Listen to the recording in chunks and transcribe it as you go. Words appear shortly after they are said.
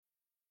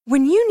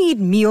When you need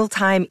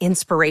mealtime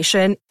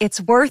inspiration,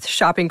 it's worth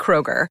shopping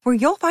Kroger, where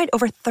you'll find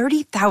over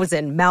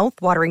 30,000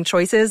 mouth-watering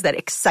choices that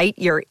excite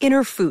your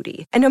inner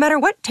foodie. And no matter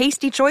what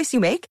tasty choice you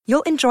make,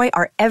 you'll enjoy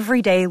our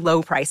everyday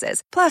low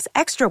prices, plus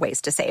extra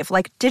ways to save,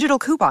 like digital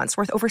coupons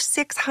worth over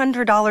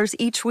 $600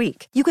 each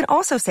week. You can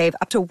also save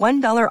up to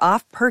 $1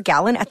 off per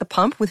gallon at the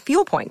pump with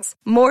fuel points.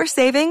 More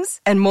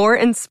savings and more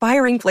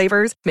inspiring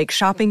flavors make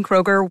shopping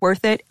Kroger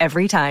worth it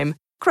every time.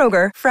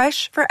 Kroger,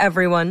 fresh for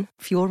everyone.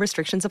 Fuel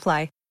restrictions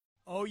apply.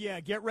 Oh, yeah.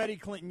 Get ready,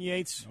 Clinton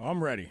Yates. Oh,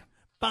 I'm ready.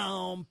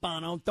 Boom,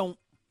 boom, don't.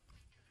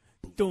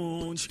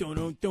 Dun,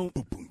 dun, dun,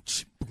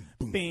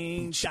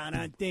 bing,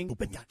 da ding,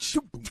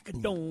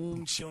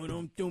 dum,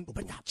 shum, dum,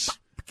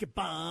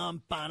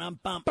 bam, bam,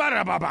 bam,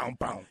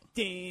 Ba-da-ba-boom-boom.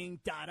 ding,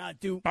 da da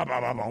do,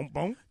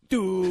 Ba-ba-ba-boom-boom.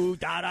 do,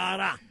 da da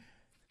da.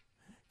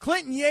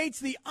 Clinton Yates,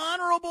 the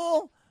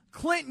Honorable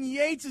Clinton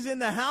Yates, is in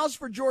the house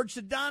for George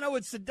Sedano.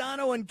 It's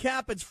Sedano and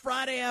Kap. It's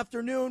Friday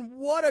afternoon.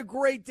 What a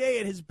great day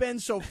it has been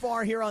so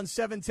far here on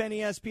 710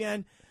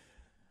 ESPN.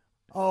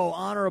 Oh,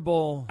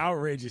 Honorable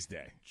Outrageous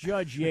day.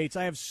 Judge Yates,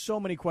 I have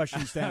so many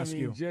questions to ask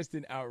you. Just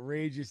an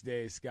outrageous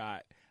day,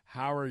 Scott.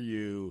 How are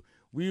you?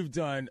 We've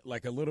done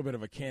like a little bit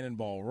of a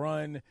cannonball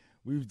run.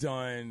 We've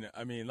done,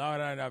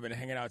 Laura and I have been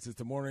hanging out since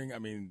the morning.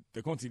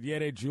 The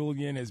consigliere,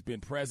 Julian, has been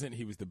present.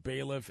 He was the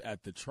bailiff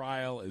at the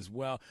trial as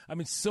well.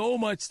 So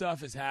much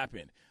stuff has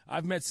happened.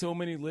 I've met so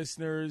many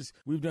listeners.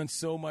 We've done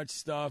so much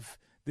stuff.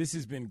 This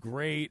has been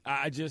great.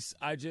 I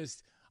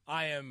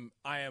am,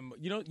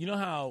 you know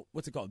how,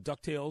 what's it called?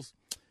 DuckTales,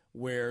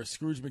 where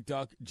Scrooge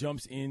McDuck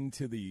jumps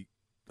into the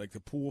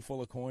pool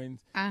full of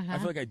coins. I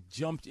feel like I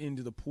jumped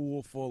into the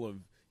pool full of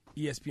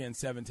ESPN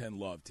 710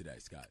 love today,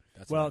 Scott.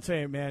 Well, I'll tell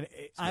you, man,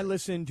 I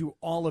listened to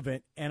all of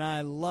it, and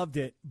I loved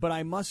it. But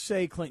I must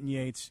say, Clinton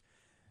Yates,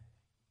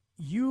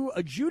 you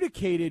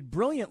adjudicated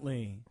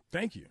brilliantly.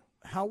 Thank you.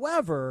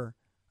 However,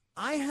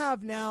 I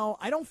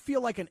don't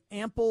feel like an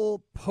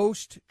ample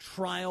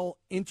post-trial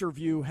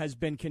interview has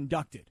been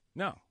conducted.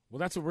 No. Well,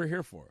 that's what we're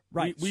here for.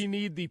 Right. We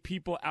need the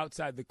people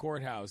outside the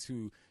courthouse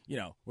who,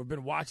 we've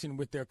been watching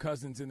with their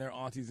cousins and their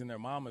aunties and their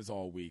mamas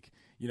all week.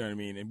 You know what I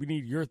mean? And we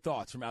need your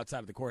thoughts from outside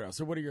of the courthouse.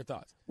 So what are your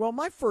thoughts? Well,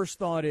 my first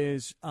thought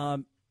is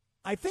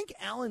I think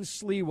Alan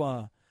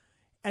Sliwa,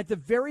 at the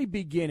very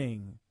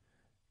beginning,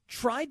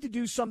 tried to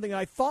do something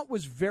I thought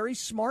was very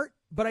smart,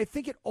 but I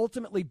think it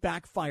ultimately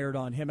backfired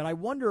on him. And I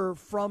wonder,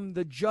 from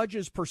the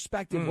judge's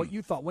perspective, what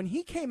you thought. When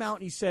he came out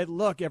and he said,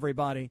 look,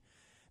 everybody,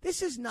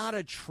 this is not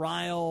a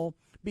trial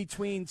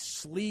between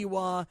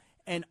Sliwa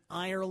and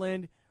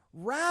Ireland.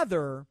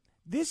 Rather,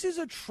 this is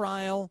a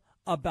trial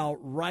about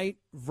right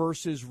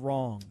versus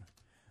wrong.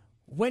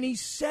 When he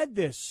said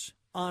this,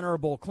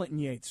 Honorable Clinton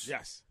Yates,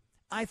 yes,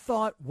 I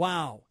thought,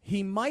 wow,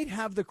 he might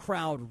have the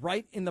crowd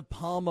right in the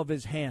palm of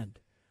his hand.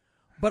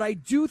 But I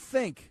do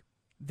think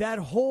that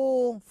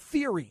whole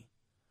theory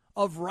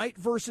of right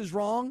versus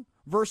wrong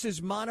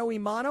versus mano y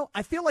mano,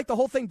 I feel like the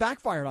whole thing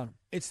backfired on him.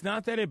 It's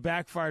not that it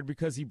backfired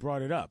because he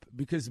brought it up,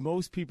 because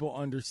most people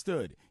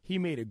understood. He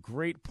made a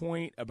great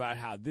point about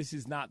how this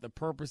is not the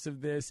purpose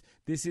of this.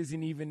 This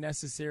isn't even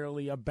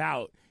necessarily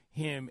about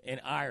him and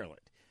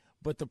Ireland.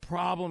 But the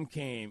problem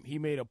came, he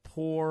made a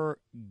poor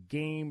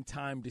game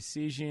time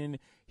decision.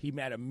 He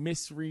made a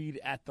misread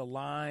at the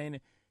line.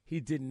 He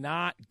did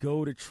not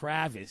go to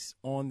Travis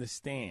on the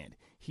stand.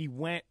 He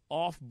went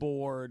off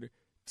board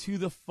to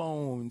the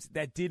phones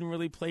that didn't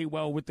really play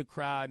well with the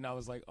crowd. And I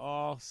was like,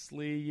 oh,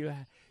 Slee,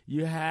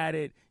 you had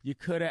it. You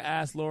could have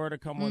asked Laura to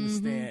come on the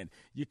stand.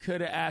 You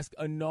could have asked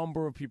a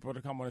number of people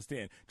to come on the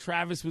stand.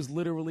 Travis was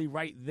literally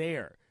right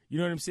there. You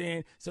know what I'm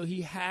saying? So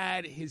he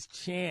had his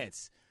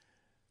chance,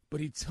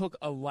 but he took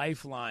a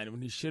lifeline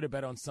when he should have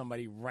bet on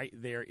somebody right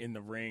there in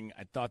the ring.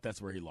 I thought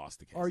that's where he lost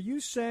the case. Are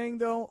you saying,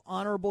 though,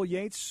 Honorable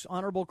Yates,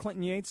 Honorable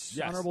Clinton Yates,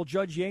 yes, Honorable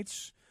Judge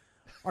Yates,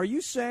 are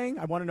you saying,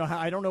 I want to know how,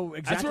 I don't know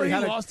exactly that's where he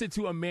how lost it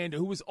to Amanda,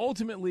 who was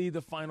ultimately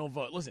the final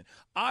vote. Listen,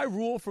 I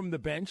rule from the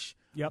bench,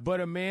 but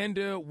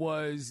Amanda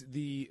was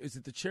the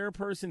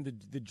chairperson,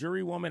 the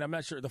jury woman, I'm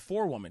not sure, the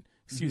forewoman,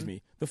 excuse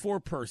me, the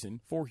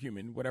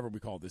forehuman, whatever we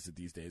call this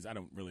these days. I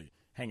don't really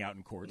hang out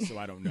in court, so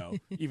I don't know.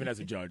 Even as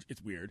a judge,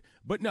 it's weird.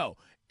 But no,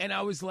 and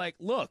I was like,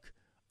 look,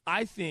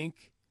 I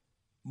think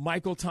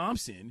Michael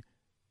Thompson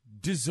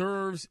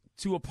deserves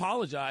to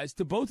apologize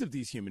to both of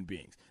these human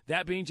beings,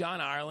 that being John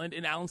Ireland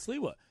and Alan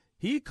Sliwa.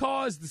 He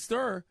caused the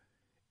stir,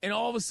 and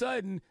all of a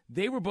sudden,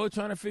 they were both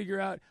trying to figure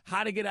out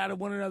how to get out of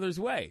one another's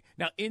way.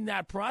 Now, in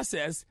that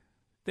process,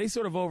 they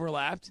sort of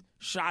overlapped.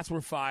 Shots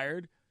were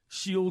fired.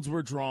 Shields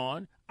were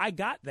drawn. I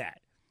got that.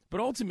 But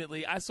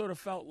ultimately, I sort of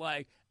felt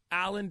like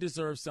Alan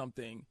deserves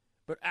something,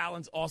 but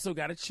Alan's also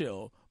got to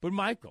chill. But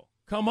Michael,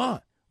 come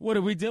on. What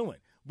are we doing?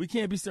 We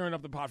can't be stirring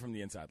up the pot from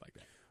the inside like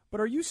that. But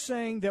are you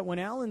saying that when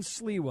Alan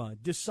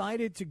Sliwa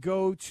decided to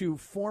go to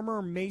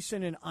former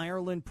Mason and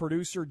Ireland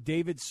producer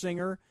David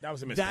Singer, that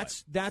was a misplay.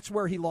 That's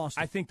where he lost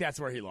it? I think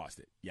that's where he lost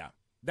it, yeah.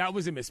 That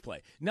was a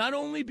misplay. Not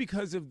only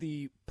because of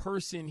the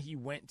person he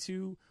went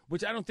to,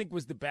 which I don't think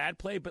was the bad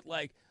play, but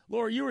like,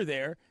 Laura, you were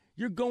there.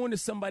 you're going to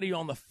somebody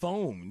on the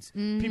phones.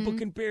 People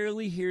can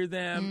barely hear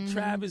them.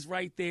 Trav is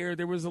right there.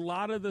 There was a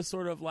lot of the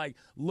sort of like,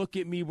 look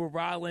at me, we're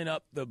riling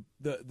up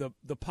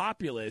the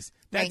populace.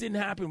 That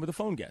didn't happen with a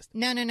phone guest.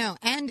 No.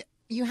 And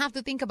you have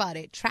to think about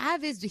it.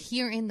 Trav is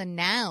here in the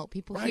now.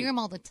 People hear him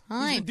all the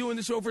time. He's been doing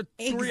the show for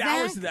 3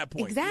 hours at that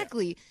point.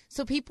 Exactly. Yeah.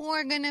 So people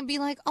are going to be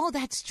like, oh,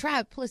 that's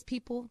Trav. Plus,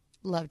 people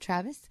love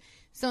Travis.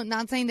 So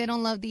not saying they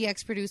don't love the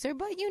ex-producer,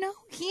 but,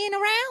 he ain't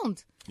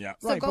around. Yeah.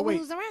 So go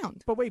who's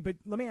around. But wait,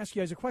 let me ask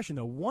you guys a question,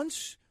 though.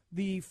 Once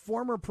the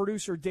former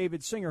producer,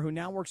 David Singer, who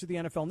now works at the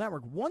NFL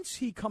Network, once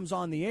he comes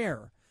on the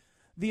air,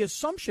 the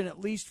assumption, at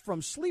least from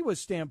Sliwa's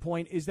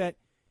standpoint, is that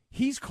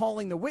he's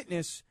calling the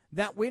witness.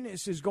 That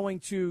witness is going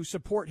to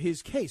support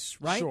his case,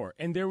 right? Sure.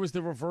 And there was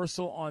the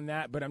reversal on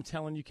that, but I'm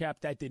telling you, Cap,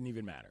 that didn't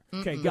even matter.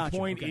 Okay, gotcha. The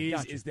point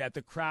is that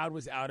the crowd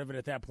was out of it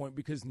at that point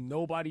because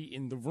nobody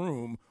in the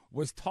room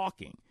was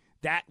talking.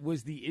 That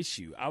was the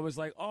issue. I was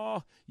like,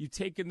 oh, you've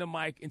taken the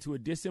mic into a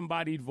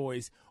disembodied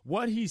voice.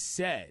 What he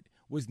said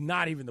was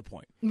not even the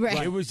point.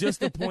 Right. It was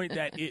just the point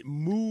that it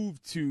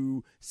moved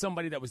to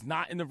somebody that was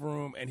not in the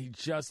room, and he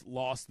just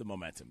lost the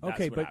momentum.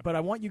 Okay, but I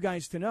want you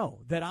guys to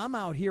know that I'm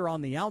out here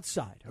on the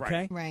outside,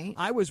 okay? Right.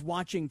 I was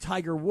watching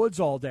Tiger Woods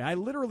all day. I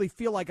literally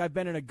feel like I've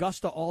been in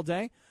Augusta all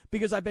day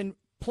because I've been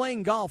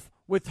playing golf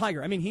with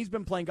Tiger. I mean, he's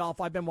been playing golf.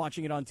 I've been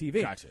watching it on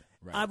TV. Gotcha.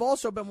 Right. I've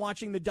also been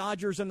watching the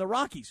Dodgers and the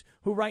Rockies,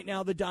 who right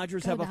now the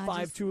Dodgers have a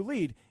 5-2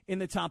 lead in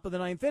the top of the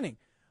ninth inning.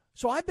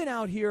 So I've been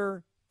out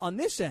here on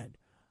this end.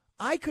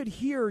 I could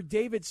hear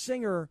David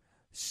Singer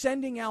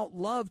sending out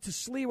love to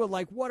Sliwa,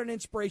 like, what an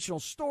inspirational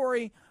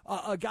story,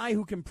 a guy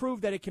who can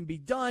prove that it can be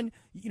done.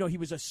 He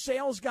was a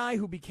sales guy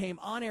who became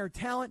on-air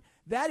talent.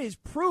 That is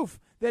proof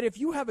that if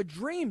you have a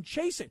dream,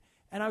 chase it.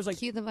 And I was like,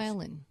 cue the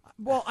violin.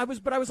 Well, I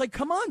was like,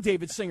 come on,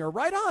 David Singer,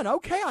 right on.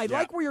 Okay, I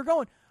like where you're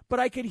going.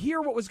 But I could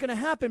hear what was going to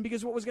happen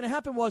because what was going to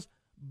happen was,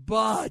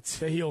 but.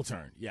 The heel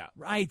turn, yeah.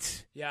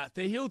 Right. Yeah,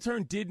 the heel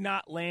turn did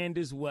not land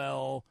as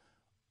well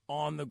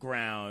on the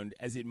ground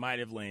as it might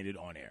have landed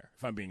on air,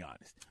 if I'm being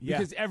honest. Yeah.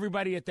 Because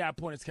everybody at that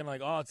point, it's kind of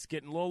like, oh, it's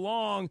getting a little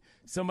long.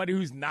 Somebody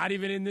who's not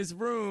even in this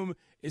room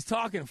is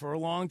talking for a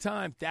long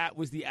time. That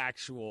was the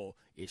actual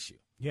issue.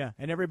 Yeah,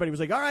 and everybody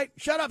was like, all right,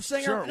 shut up,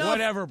 Singer. Sure, Enough.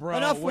 whatever, bro.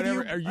 Enough whatever.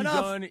 with you. Are you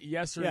Enough. done?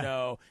 Yes or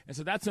no? And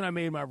so that's when I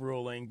made my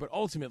ruling. But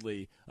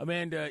ultimately,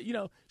 Amanda,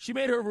 she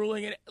made her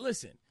ruling. And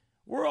listen,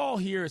 we're all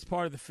here as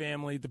part of the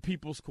family, the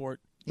people's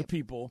court, the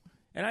people.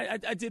 And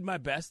I did my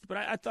best, but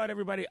I thought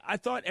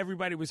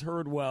everybody was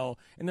heard well,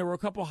 and there were a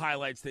couple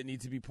highlights that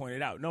need to be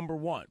pointed out. Number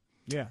one,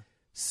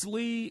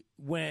 Slee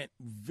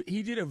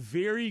he did a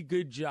very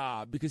good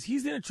job because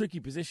he's in a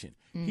tricky position.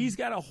 He's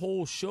got a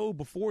whole show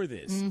before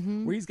this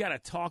where he's got to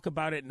talk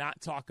about it,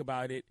 not talk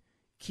about it,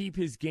 keep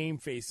his game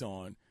face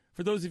on.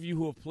 For those of you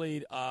who have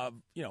played,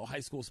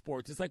 high school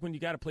sports, it's like when you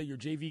got to play your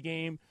JV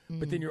game,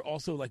 but then you're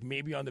also like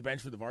maybe on the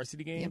bench for the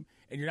varsity game,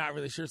 and you're not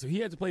really sure. So he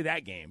had to play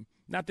that game.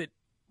 Not that,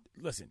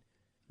 listen.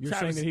 You're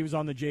saying that he was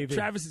on the JV.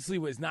 Travis and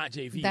Sliwa is not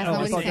JV. That's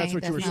I thought that's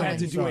what you were saying. He had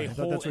to do a I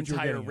whole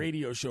entire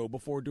radio show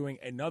before doing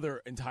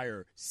another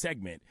entire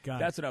segment.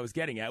 That's what I was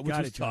getting at, which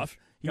was tough.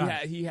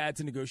 He had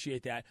to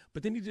negotiate that.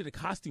 But then he did a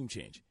costume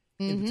change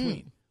in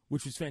between,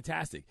 which was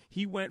fantastic.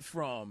 He went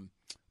from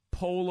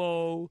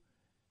polo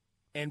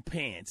and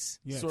pants.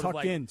 Sort of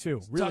like, in,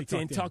 too. Really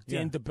tucked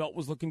in. The belt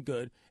was looking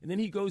good. And then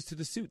he goes to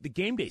the suit, the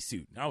game day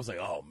suit. And I was like,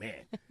 oh,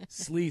 man,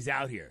 Slee's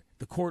out here.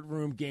 The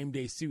courtroom game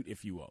day suit,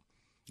 if you will.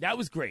 That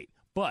was great.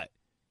 But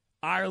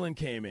Ireland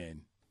came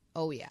in.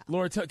 Oh, yeah.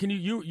 Laura, can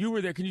you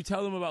were there. Can you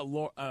tell them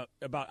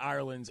about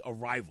Ireland's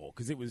arrival?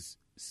 Because it was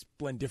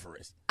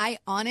splendiferous. I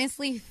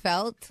honestly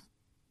felt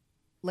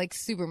like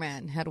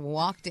Superman had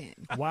walked in.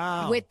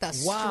 Wow. With the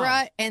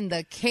strut and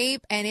the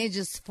cape, and it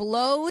just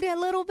flowed a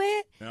little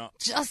bit. Yeah.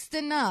 Just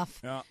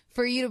enough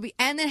for you to be.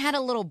 And then had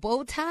a little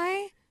bow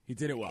tie. He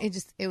did it well. He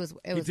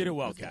did it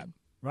well, Cap.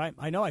 Right.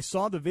 I know. I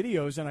saw the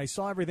videos, and I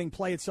saw everything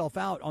play itself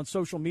out on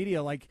social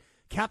media, like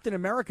Captain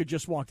America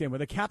just walked in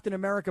with a Captain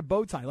America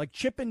bow tie, like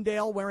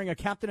Chippendale wearing a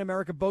Captain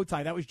America bow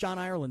tie. That was John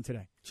Ireland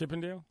today.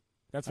 Chippendale?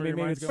 That's where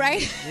maybe it's going?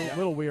 Right. A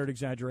little weird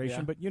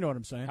exaggeration, but you know what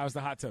I'm saying. How was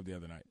the hot tub the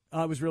other night?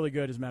 It was really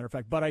good, as a matter of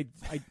fact. But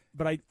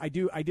I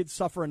did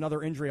suffer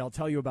another injury I'll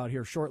tell you about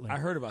here shortly. I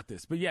heard about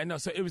this. But,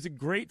 so it was a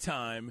great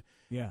time.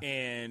 Yeah.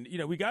 And,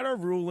 we got our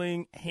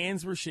ruling.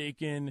 Hands were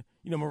shaking.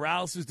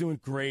 Morales was doing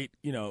great,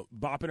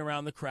 bopping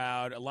around the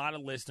crowd. A lot of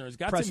listeners.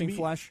 Pressing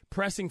flesh.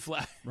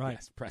 Right.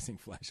 Yes, pressing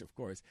flesh, of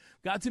course.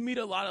 Got to meet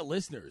a lot of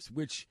listeners,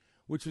 which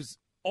was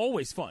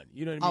always fun.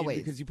 You know what I mean? Always.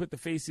 Because you put the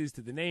faces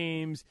to the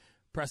names,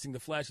 pressing the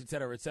flesh, et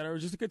cetera, et cetera. It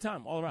was just a good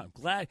time all around.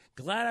 Glad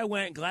I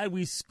went. Glad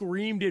we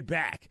screamed it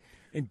back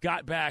and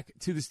got back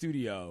to the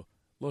studio.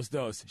 Los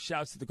Dos.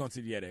 Shouts to the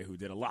consigliere who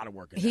did a lot of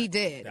work in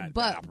that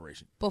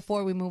operation.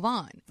 Before we move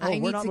on,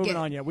 we're not moving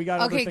on yet. We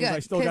got other things I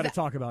still got to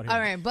talk about here. All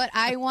right, but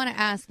I want to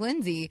ask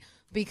Lindsay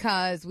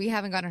because we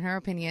haven't gotten her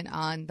opinion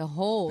on the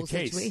whole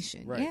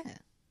situation. Right. Yeah.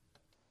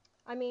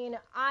 I mean,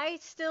 I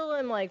still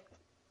am like,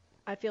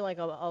 I feel like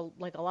a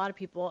lot of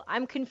people.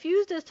 I'm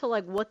confused as to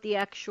like what the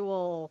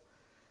actual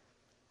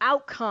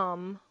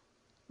outcome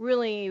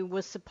really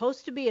was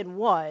supposed to be and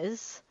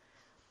was.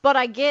 But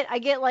I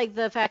get like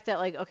the fact that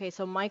like, okay,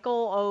 so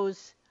Michael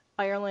owes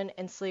Ireland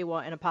and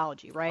Sliwa an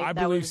apology, right? I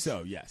believe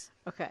so, yes.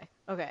 Okay.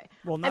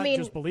 Well, not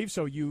just believe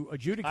so. You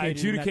adjudicated. I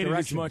adjudicated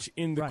as in that much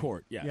in the right.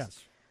 court, yes.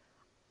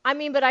 I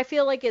mean, but I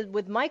feel like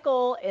with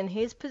Michael and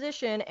his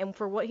position and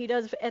for what he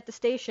does at the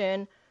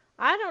station,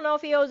 I don't know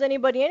if he owes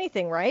anybody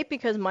anything, right?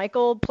 Because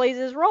Michael plays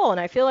his role,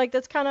 and I feel like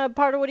that's kind of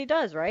part of what he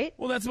does, right?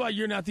 Well, that's why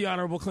you're not the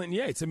Honorable Clinton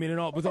Yates. I mean,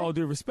 with all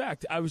due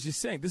respect, I was just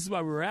saying, this is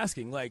why we were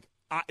asking. Like,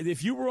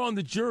 if you were on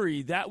the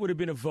jury, that would have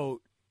been a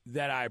vote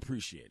that I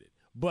appreciated.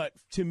 But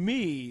to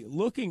me,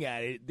 looking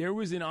at it, there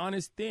was an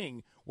honest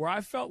thing where I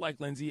felt like,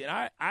 Lindsay, and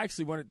I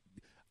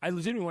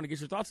legitimately want to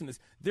get your thoughts on this.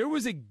 There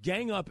was a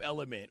gang-up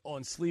element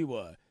on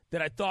Sliwa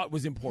that I thought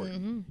was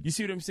important. Mm-hmm. You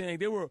see what I'm saying?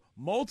 There were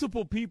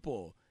multiple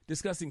people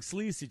discussing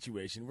Slee's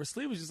situation where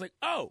Slee was just like,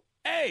 oh,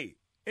 hey,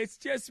 it's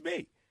just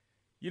me.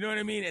 You know what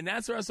I mean? And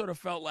that's where I sort of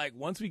felt like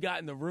once we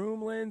got in the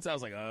room, Linz, I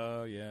was like,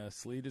 oh, yeah,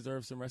 Slee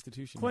deserves some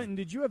restitution. Clinton,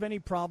 did you have any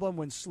problem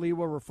when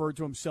Sliwa referred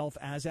to himself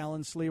as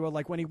Alan Sliwa?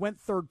 Like when he went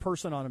third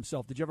person on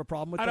himself, did you have a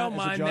problem with that? I don't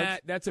mind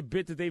that. That's a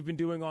bit that they've been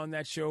doing on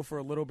that show for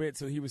a little bit,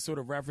 so he was sort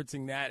of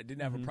referencing that. I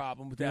didn't have a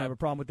problem with that. Didn't have a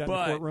problem with that in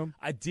the courtroom?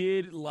 I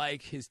did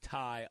like his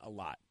tie a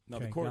lot. No,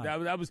 okay, the court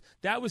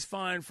that was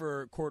fine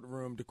for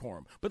courtroom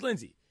decorum. But,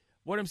 Lindsay,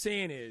 what I'm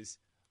saying is,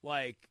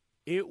 like,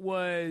 there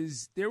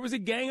was a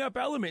gang-up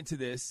element to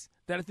this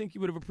that I think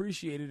you would have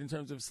appreciated in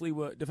terms of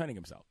Sliwa defending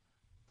himself.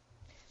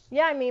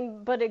 Yeah, I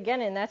mean, but again,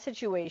 in that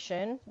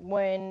situation,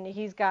 when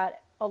he's got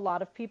a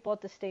lot of people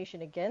at the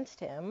station against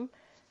him,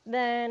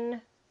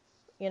 then,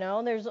 you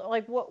know, there's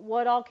like,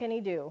 what all can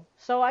he do?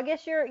 So I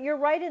guess you're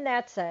right in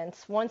that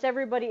sense. Once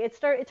everybody, it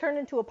turned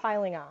into a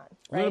piling on.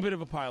 Right? A little bit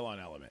of a pile-on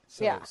element.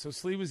 So, yeah. So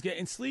Slee was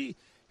getting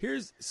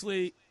here's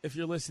Slee, if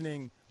you're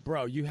listening,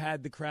 bro, you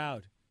had the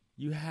crowd.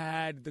 You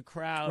had the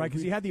crowd. Right,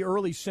 because he had the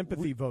early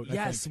sympathy vote.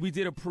 Yes, we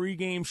did a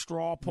pregame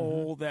straw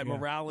poll that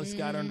Morales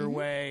got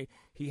underway.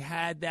 He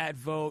had that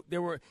vote.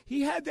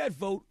 He had that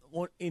vote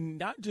in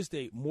not just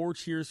a more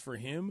cheers for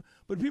him,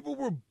 but people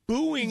were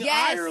booing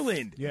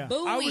Ireland. Yeah.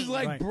 Booing. I was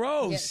like,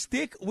 bro, Yes.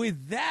 stick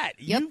with that.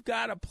 Yep. You've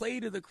got to play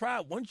to the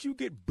crowd. Once you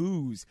get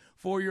boos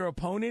for your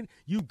opponent,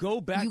 you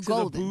go back to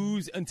the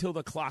boos until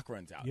the clock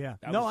runs out. Yeah.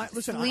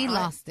 Listen, Slee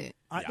lost it.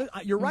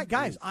 You're right,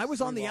 guys. I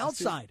was on the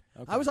outside.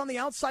 Okay. I was on the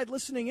outside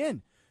listening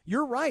in.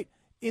 You're right.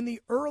 In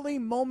the early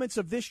moments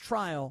of this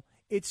trial,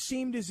 it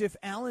seemed as if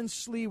Alan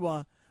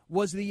Sliwa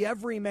was the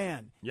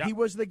everyman. Yep. He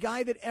was the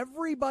guy that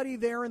everybody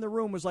there in the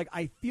room was like,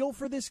 I feel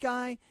for this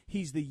guy.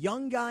 He's the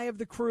young guy of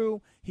the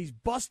crew. He's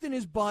busting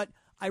his butt.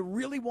 I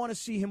really want to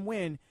see him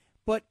win.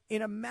 But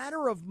in a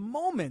matter of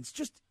moments,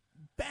 just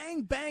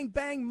bang, bang,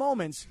 bang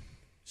moments,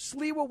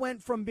 Sliwa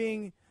went from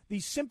being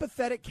the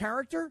sympathetic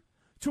character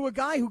to a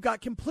guy who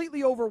got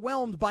completely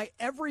overwhelmed by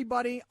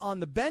everybody on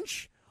the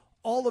bench,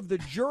 all of the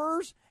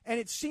jurors, and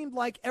it seemed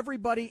like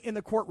everybody in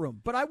the courtroom.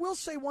 But I will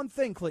say one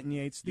thing, Clinton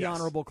Yates, the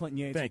Honorable Clinton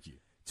Yates. Thank you.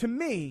 To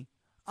me,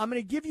 I'm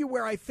going to give you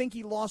where I think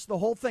he lost the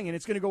whole thing, and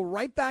it's going to go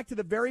right back to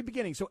the very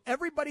beginning. So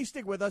everybody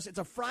stick with us. It's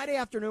a Friday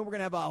afternoon. We're going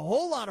to have a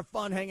whole lot of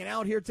fun hanging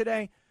out here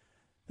today.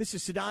 This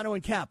is Sedano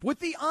and Kap with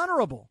the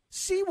Honorable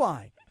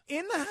CY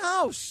in the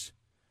house.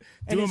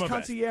 And his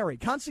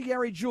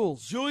consigliere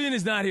Jules. Julian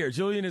is not here.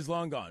 Julian is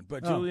long gone.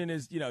 But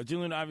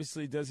Julian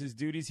obviously does his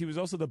duties. He was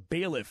also the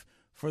bailiff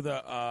for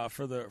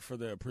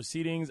the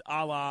proceedings,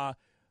 a la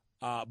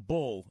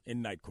Bull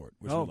in Night Court.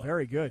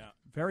 Very good. Yeah.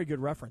 Very good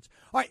reference.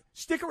 All right,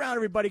 stick around,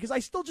 everybody, because I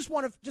still just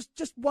want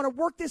to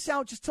work this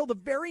out just till the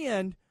very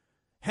end.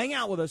 Hang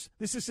out with us.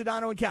 This is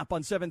Sedano and Kap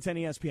on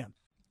 710 ESPN.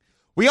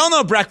 We all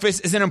know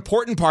breakfast is an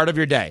important part of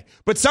your day,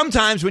 but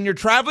sometimes when you're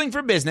traveling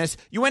for business,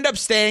 you end up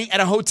staying at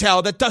a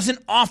hotel that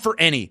doesn't offer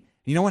any.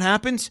 You know what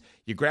happens?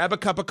 You grab a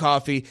cup of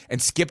coffee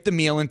and skip the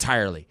meal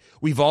entirely.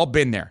 We've all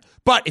been there.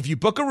 But if you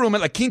book a room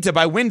at La Quinta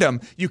by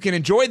Wyndham, you can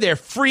enjoy their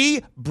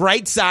free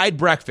Bright Side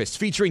breakfast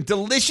featuring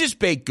delicious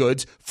baked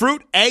goods,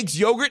 fruit, eggs,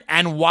 yogurt,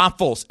 and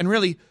waffles. And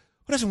really,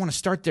 who doesn't want to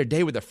start their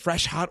day with a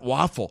fresh, hot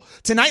waffle?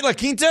 Tonight, La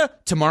Quinta,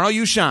 tomorrow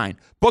you shine.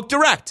 Book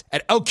direct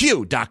at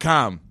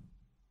LQ.com.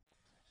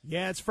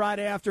 Yeah, it's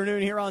Friday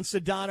afternoon here on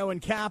Sedano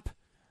and Kap.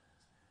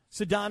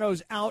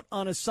 Sedano's out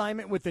on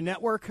assignment with the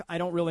network. I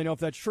don't really know if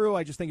that's true.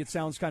 I just think it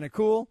sounds kind of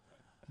cool.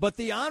 But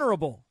the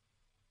Honorable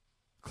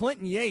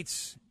Clinton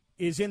Yates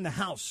is in the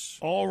house.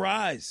 All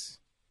rise.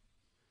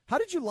 How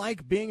did you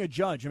like being a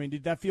judge? I mean,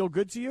 did that feel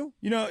good to you?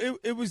 You know,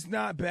 it was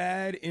not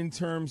bad in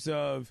terms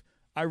of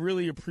I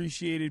really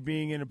appreciated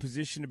being in a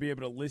position to be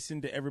able to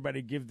listen to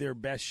everybody give their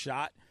best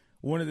shot.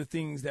 One of the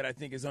things that I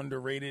think is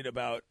underrated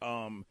about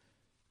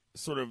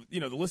sort of, the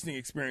listening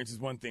experience is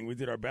one thing. We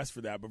did our best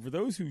for that. But for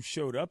those who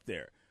showed up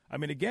there, I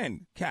mean,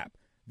 again, Kap,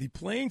 the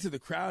playing to the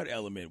crowd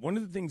element, one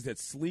of the things that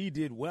Slee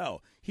did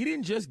well, he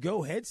didn't just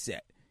go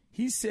headset.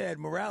 He said,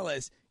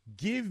 Morales,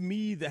 give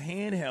me the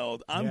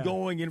handheld. I'm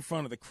going in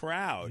front of the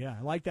crowd. Yeah,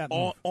 I like that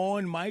move.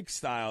 On mic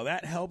style.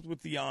 That helped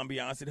with the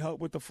ambiance. It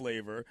helped with the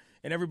flavor.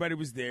 And everybody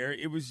was there.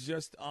 It was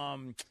just,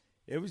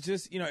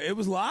 it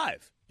was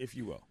live, if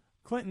you will.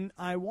 Clinton,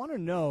 I want to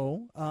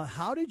know,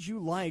 how did you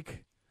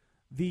like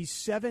the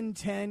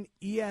 710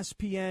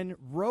 ESPN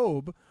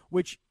robe,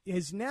 which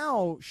has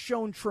now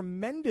shown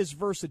tremendous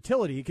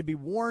versatility? It can be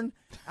worn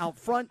out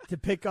front to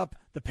pick up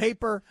the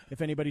paper,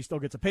 if anybody still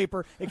gets a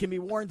paper. It can be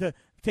worn to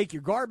take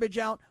your garbage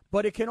out,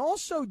 but it can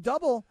also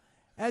double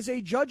as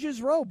a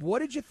judge's robe. What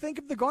did you think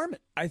of the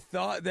garment? I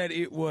thought that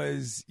it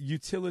was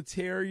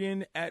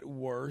utilitarian at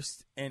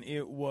worst, and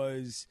it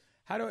was,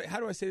 how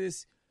do I say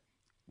this,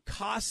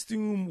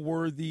 costume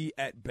worthy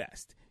at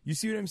best. You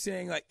see what I'm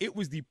saying? Like, it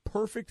was the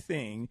perfect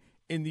thing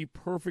in the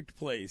perfect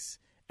place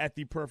at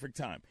the perfect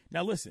time.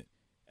 Now, listen,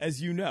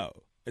 as you know,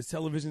 as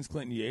television's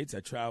Clinton Yates, I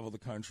travel the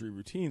country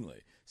routinely.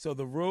 So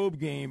the robe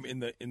game in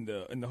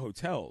the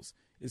hotels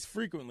is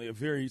frequently a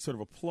very sort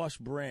of a plush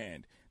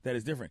brand that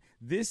is different.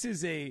 This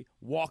is a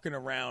walking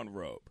around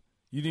robe.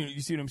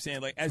 You see what I'm saying?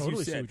 Like, as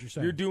totally you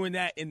said, you're doing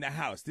that in the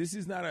house. This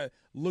is not a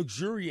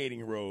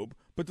luxuriating robe,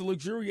 but the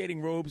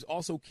luxuriating robes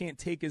also can't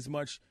take as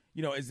much,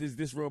 as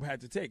this robe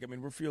had to take. I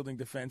mean, we're fielding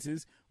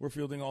defenses. We're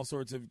fielding all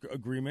sorts of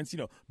agreements.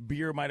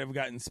 Beer might have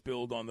gotten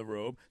spilled on the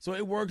robe. So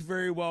it worked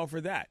very well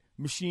for that.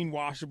 Machine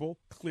washable,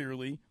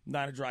 clearly,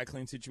 not a dry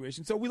clean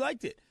situation. So we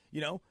liked it.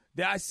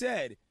 I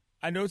said,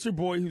 I know it's your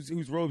boy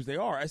whose robes they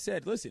are. I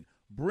said, listen,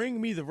 bring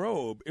me the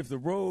robe. If the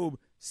robe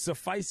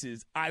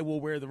suffices, I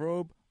will wear the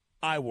robe.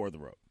 I wore the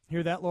robe.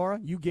 Hear that, Laura?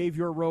 You gave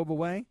your robe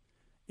away.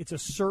 It's a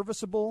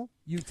serviceable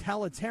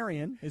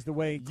utilitarian is the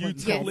way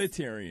Clinton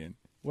utilitarian.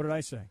 What did I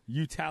say?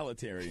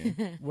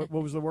 Utilitarian. What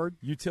was the word?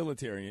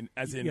 Utilitarian,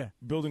 as in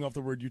building off the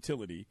word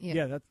utility.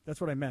 Yeah,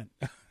 that's what I meant.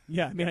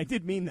 Yeah, I mean, I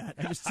did mean that.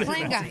 I just said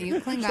Clinton got you.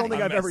 I don't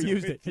think I've ever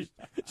used it.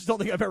 Just don't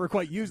think I've ever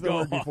quite used the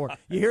word before.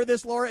 You hear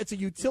this, Laura? It's a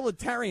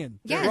utilitarian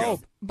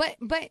robe. But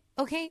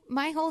okay,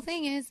 my whole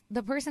thing is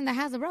the person that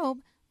has the robe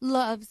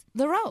loves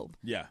the robe.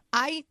 Yeah.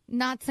 I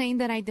not saying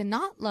that I did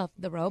not love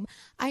the robe.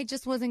 I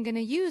just wasn't going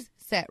to use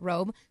said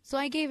robe, so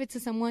I gave it to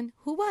someone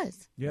who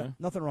was. Yeah,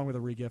 nothing wrong with a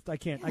regift. I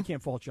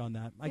can't fault you on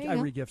that. I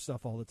regift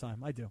stuff all the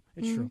time. I do.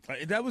 It's true.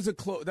 That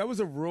was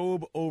a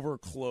robe over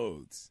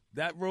clothes.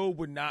 That robe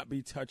would not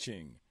be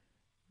touching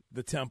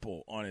the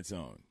temple on its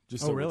own.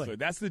 Just so really? Clear.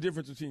 That's the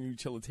difference between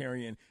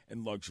utilitarian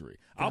and luxury.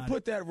 I'll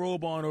put that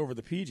robe on over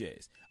the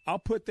PJs. I'll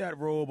put that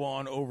robe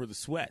on over the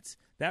sweats.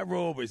 That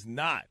robe is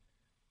not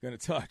going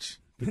to touch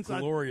the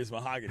glorious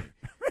mahogany.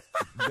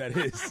 That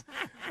is.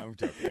 I'm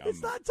joking.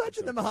 It's not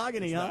touching the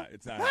mahogany, huh?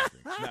 It's not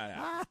happening. It's not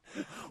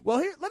happening. Well,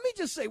 here, let me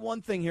just say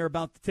one thing here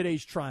about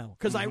today's trial,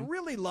 because I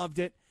really loved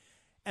it,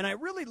 and I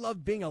really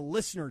loved being a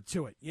listener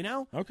to it,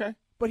 Okay.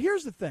 But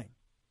here's the thing.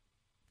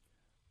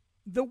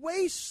 The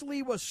way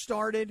Sliwa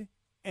started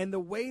and the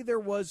way there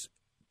was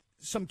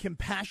some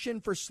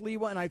compassion for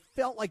Sliwa, and I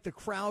felt like the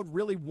crowd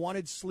really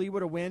wanted Sliwa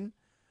to win,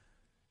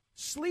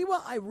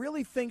 Sliwa, I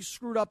really think,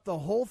 screwed up the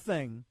whole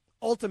thing,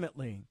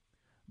 ultimately,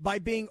 by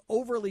being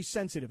overly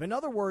sensitive. In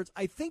other words,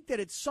 I think that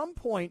at some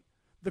point,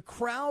 the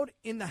crowd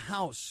in the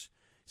house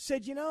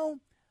said,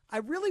 I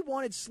really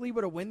wanted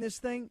Sliwa to win this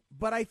thing,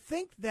 but I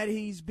think that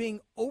he's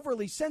being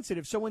overly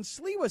sensitive. So when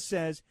Sliwa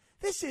says,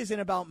 this isn't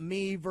about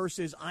me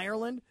versus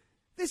Ireland,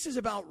 this is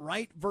about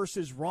right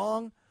versus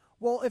wrong,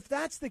 well, if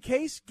that's the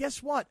case,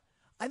 guess what?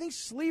 I think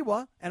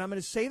Sliwa, and I'm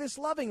going to say this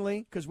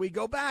lovingly because we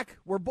go back,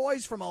 we're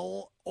boys from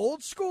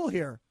old school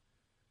here,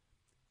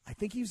 I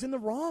think he was in the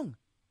wrong.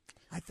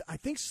 I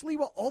think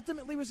Sliwa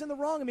ultimately was in the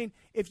wrong. I mean,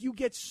 if you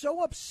get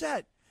so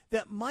upset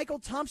that Michael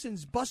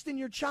Thompson's busting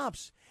your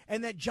chops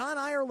and that John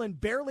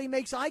Ireland barely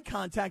makes eye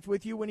contact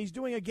with you when he's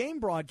doing a game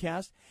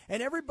broadcast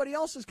and everybody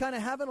else is kind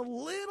of having a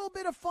little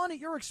bit of fun at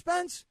your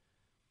expense,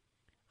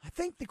 I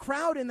think the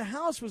crowd in the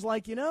house was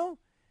like, the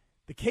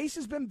case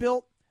has been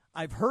built.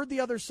 I've heard the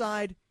other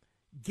side.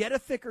 Get a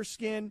thicker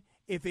skin.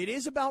 If it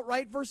is about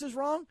right versus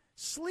wrong,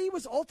 Slee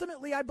was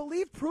ultimately, I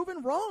believe,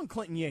 proven wrong,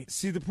 Clinton Yates.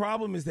 See, the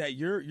problem is that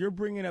you're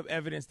bringing up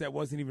evidence that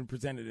wasn't even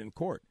presented in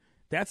court.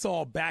 That's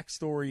all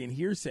backstory and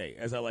hearsay,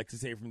 as I like to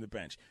say from the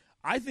bench.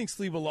 I think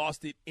Sleva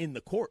lost it in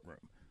the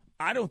courtroom.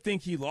 I don't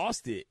think he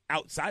lost it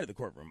outside of the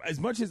courtroom. As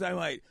much as I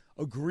might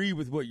agree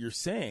with what you're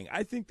saying,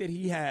 I think that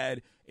he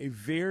had a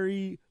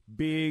very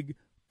big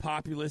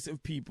populace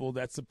of people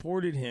that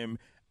supported him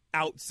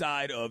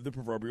outside of the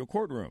proverbial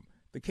courtroom.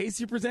 The case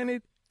he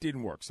presented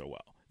didn't work so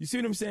well. You see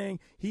what I'm saying?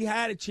 He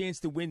had a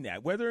chance to win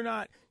that. Whether or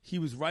not he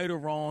was right or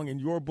wrong in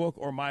your book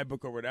or my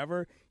book or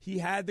whatever, he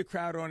had the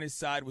crowd on his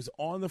side, was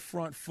on the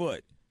front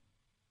foot.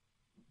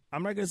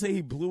 I'm not going to say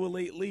he blew a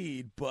late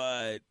lead,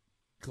 but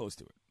close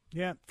to it.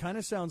 Yeah, kind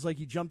of sounds like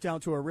he jumped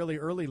out to a really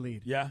early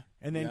lead. Yeah.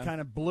 And then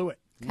kind of blew it.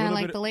 Kind of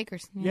like the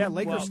Lakers. Yeah,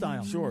 Lakers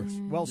style. Sure.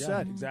 Well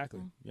said.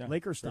 Exactly. Yeah.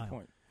 Lakers style. Great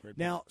point.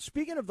 Now,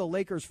 speaking of the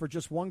Lakers for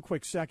just one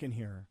quick second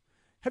here,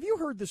 have you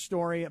heard the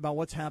story about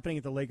what's happening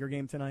at the Laker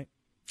game tonight?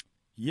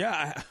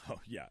 Yeah.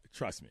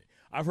 Trust me.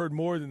 I've heard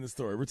more than the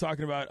story. We're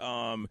talking about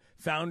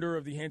founder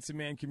of the Handsome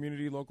Man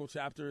Community local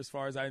chapter, as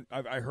far as I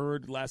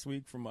heard last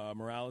week from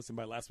Morales. And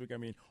by last week, I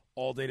mean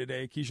all day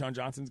today. Keyshawn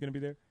Johnson's going to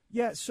be there.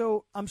 Yeah,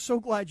 so I'm so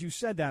glad you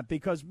said that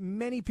because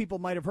many people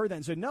might have heard that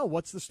and said, no,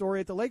 what's the story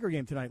at the Laker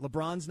game tonight?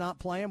 LeBron's not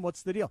playing.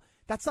 What's the deal?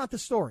 That's not the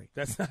story.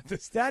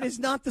 That is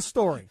not the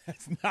story.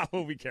 That's not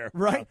what we care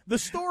about. Right? The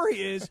story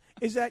is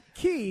that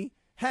Key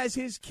has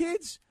his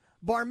kids'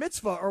 bar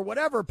mitzvah or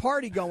whatever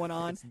party going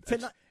on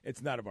tonight.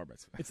 It's not a bar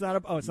mitzvah. It's not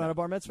a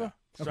bar mitzvah?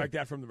 No. Strike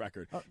that from the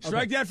record. Okay.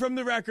 Strike that from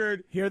the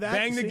record. Hear that?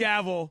 Bang the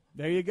gavel.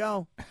 There you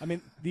go. I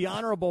mean, the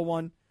honorable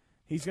one.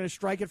 He's going to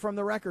strike it from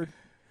the record.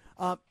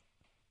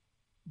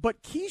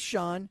 But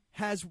Keyshawn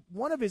has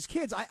one of his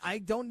kids. I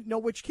don't know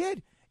which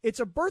kid. It's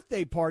a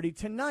birthday party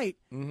tonight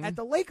at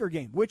the Laker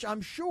game, which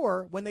I'm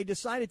sure when they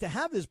decided to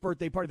have this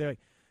birthday party, they're like,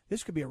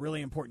 this could be a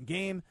really important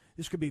game.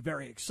 This could be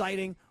very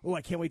exciting. Oh,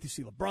 I can't wait to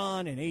see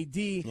LeBron and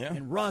AD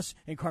and Russ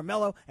and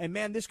Carmelo. And,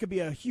 man, this could be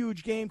a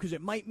huge game because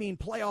it might mean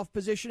playoff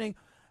positioning.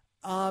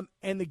 And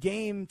the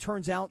game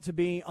turns out to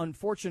be,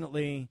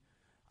 unfortunately,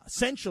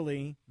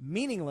 essentially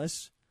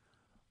meaningless.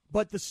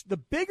 But the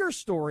bigger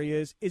story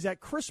is that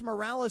Chris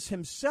Morales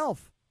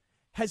himself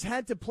has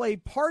had to play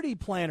party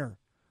planner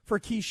for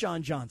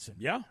Keyshawn Johnson.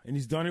 Yeah, and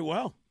he's done it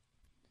well.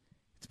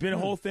 It's been a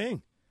whole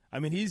thing. I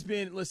mean,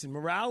 listen,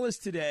 Morales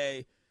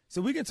today,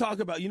 so we can talk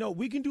about,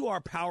 we can do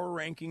our power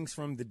rankings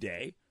from the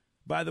day.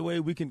 By the way,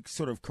 we can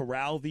sort of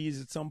corral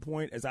these at some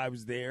point as I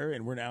was there,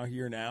 and we're now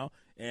here now,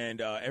 and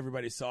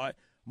everybody saw it.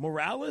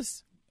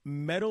 Morales,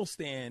 medal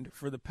stand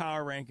for the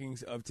power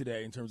rankings of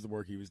today in terms of the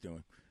work he was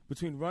doing.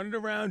 Between running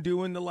around,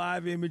 doing the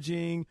live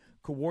imaging,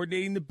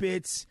 coordinating the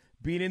bits,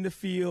 being in the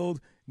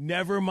field,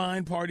 never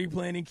mind party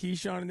planning,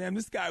 Keyshawn and them,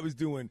 this guy was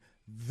doing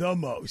the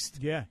most.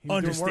 Yeah.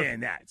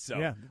 Understand that. So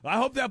yeah. I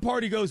hope that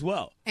party goes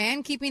well.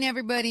 And keeping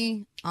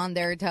everybody on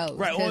their toes.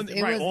 Right.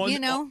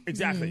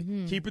 Exactly.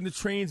 Mm-hmm. Keeping the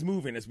trains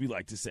moving, as we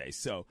like to say.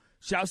 So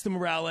shouts to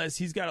Morales.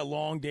 He's got a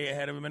long day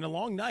ahead of him and a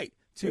long night,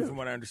 too, from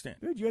what I understand.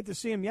 Dude, you had to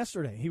see him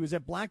yesterday. He was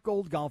at Black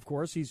Gold Golf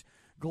Course. He's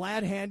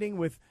glad-handing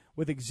with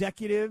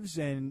executives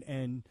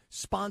and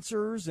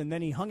sponsors, and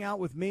then he hung out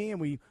with me, and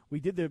we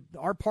did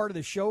our part of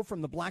the show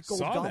from the Black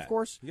Gold Golf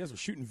Course. You guys were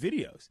shooting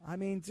videos. I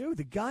mean, dude,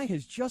 the guy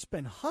has just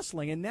been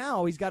hustling, and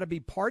now he's got to be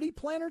party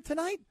planner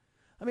tonight?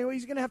 I mean,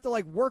 he's going to have to,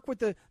 work with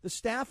the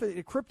staff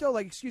at Crypto.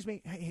 Excuse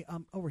me, hey,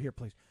 over here,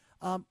 please.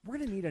 We're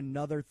going to need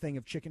another thing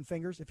of chicken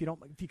fingers. If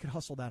you could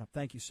hustle that up.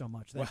 Thank you so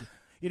much. Thank you.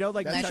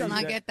 Let's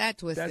not get that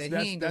twisted.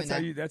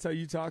 That's how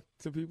you talk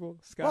to people,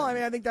 Scott? Well, I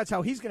mean, I think that's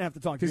how he's going to have to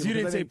talk to people. Because you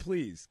didn't say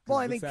please. Well,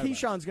 I think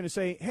Keyshawn's going to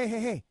say,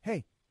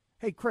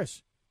 hey,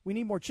 Chris, we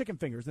need more chicken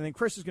fingers. And then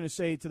Chris is going to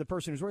say to the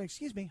person who's ordering,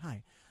 excuse me,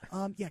 hi.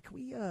 Can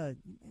we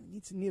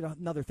need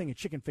another thing of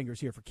chicken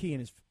fingers here for Key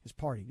and his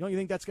party. Don't you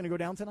think that's going to go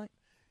down tonight?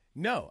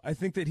 No, I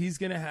think that he's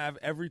going to have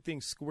everything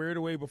squared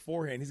away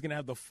beforehand. He's going to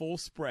have the full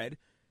spread.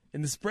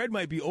 And the spread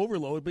might be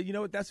overload, but you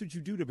know what? That's what you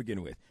do to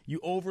begin with.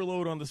 You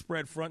overload on the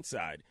spread front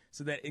side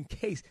so that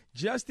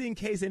just in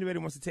case anybody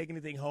wants to take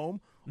anything home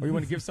or you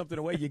want to give something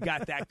away, you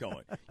got that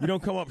going. You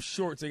don't come up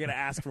short, so you got to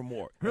ask for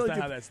more. That's not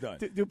how that's done.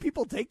 Do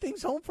people take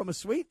things home from a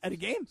suite at a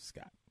game?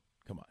 Scott,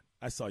 come on.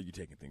 I saw you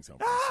taking things home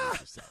from the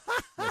suite yourself.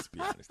 Let's be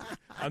honest here.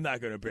 I'm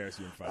not going to embarrass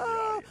you in front of the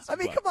audience. I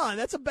mean, come on.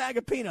 That's a bag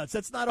of peanuts.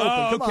 That's not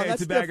open. Come on, that's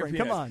it's a bag different.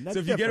 Of peanuts. Come on, that's so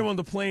if you different. get them on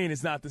the plane,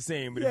 it's not the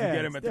same. But if you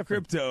get them at the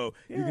Crypto,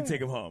 you can take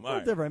them home. All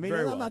right. Different. I mean,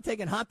 I'm not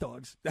taking hot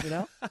dogs,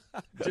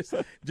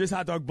 just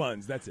hot dog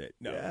buns. That's it.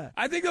 No. Yeah.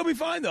 I think they'll be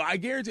fine, though. I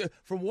guarantee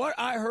from what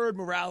I heard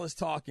Morales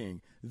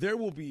talking, there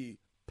will be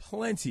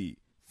plenty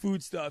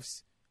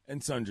foodstuffs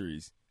and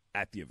sundries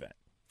at the event.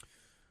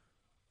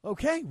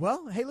 Okay.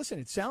 Well, hey, listen,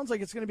 it sounds like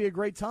it's going to be a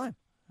great time.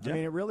 I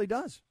mean, it really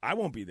does. I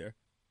won't be there.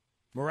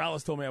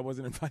 Morales told me I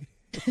wasn't invited.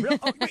 Really?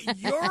 Oh, wait,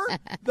 you're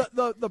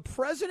the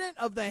president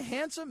of the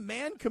Handsome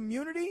Man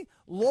Community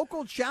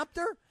local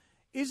chapter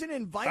isn't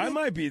invited? I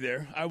might be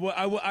there.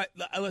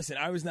 Listen,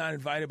 I was not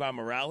invited by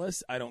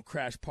Morales. I don't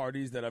crash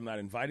parties that I'm not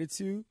invited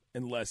to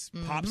unless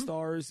pop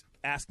stars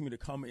ask me to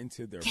come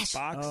into their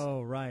box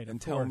and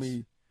tell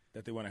me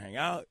that they want to hang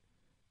out.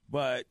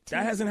 But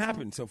that hasn't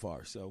happened so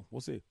far, so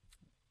we'll see.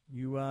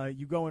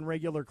 You go in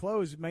regular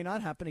clothes, it may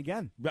not happen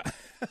again.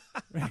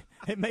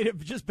 It may have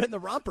just been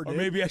the romper, dude. Or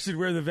maybe I should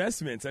wear the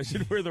vestments. I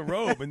should wear the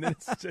robe, and then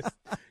it's just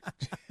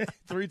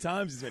 3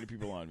 times as many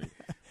people on me.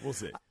 We'll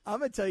see. I'm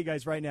going to tell you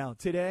guys right now.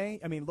 Today,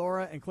 I mean,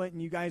 Laura and Clinton,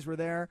 you guys were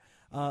there.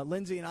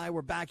 Lindsay and I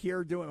were back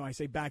here when I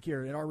say back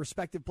here, in our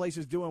respective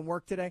places doing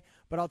work today.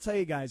 But I'll tell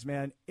you guys,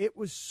 man, it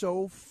was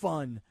so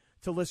fun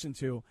to listen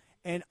to.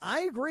 And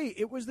I agree,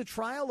 it was the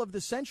trial of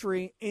the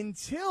century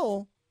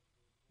until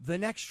the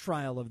next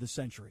trial of the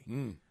century.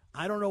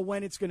 I don't know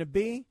when it's going to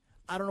be.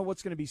 I don't know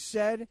what's going to be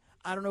said.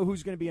 I don't know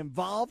who's going to be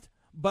involved,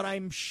 but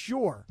I'm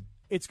sure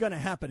it's going to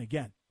happen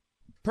again.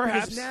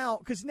 Perhaps.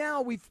 Because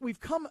now we've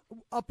come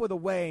up with a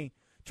way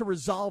to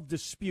resolve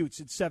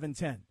disputes at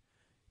 7:10.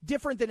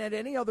 Different than at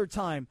any other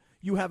time.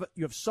 You have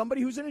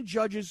somebody who's in a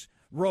judge's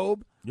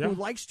robe who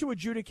likes to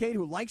adjudicate,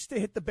 who likes to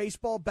hit the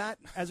baseball bat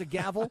as a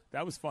gavel.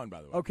 That was fun,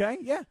 by the way. Okay,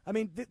 yeah. I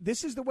mean,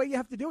 this is the way you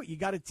have to do it. You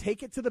got to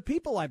take it to the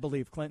people, I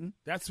believe, Clinton.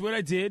 That's what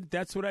I did.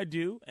 That's what I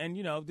do. And,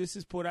 this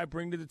is what I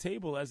bring to the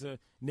table as a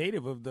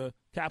native of the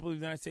capital of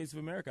the United States of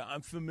America.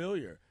 I'm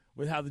familiar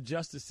with how the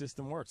justice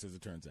system works, as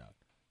it turns out.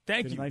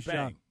 Thank Did you. a nice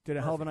Bang. job. Did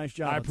a hell of a nice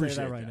job. I I'll tell you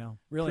appreciate that right that. now.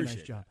 Really Appreciate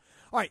nice job.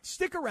 that. All right,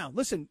 stick around.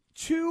 Listen,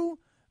 2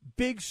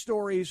 big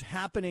stories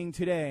happening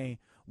today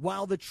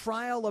while the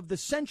trial of the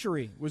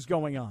century was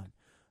going on.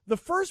 The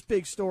first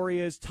big story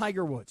is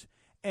Tiger Woods.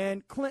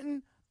 And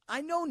Clinton,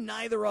 I know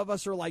neither of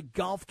us are like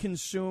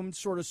golf-consumed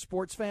sort of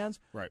sports fans,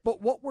 Right.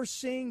 but what we're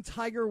seeing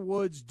Tiger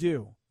Woods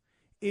do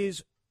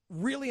is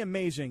really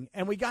amazing,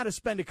 and we got to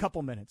spend a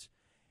couple minutes.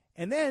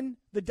 And then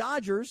the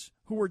Dodgers,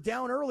 who were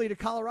down early to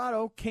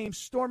Colorado, came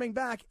storming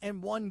back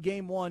and won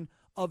Game 1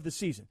 of the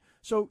season.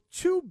 So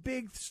 2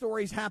 big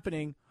stories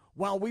happening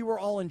while we were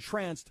all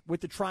entranced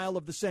with the trial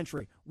of the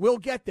century. We'll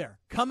get there.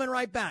 Coming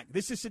right back.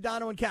 This is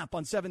Sedano and Kap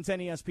on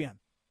 710 ESPN.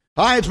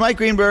 Hi, it's Mike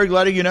Greenberg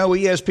letting you know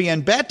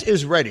ESPN Bet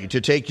is ready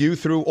to take you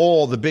through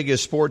all the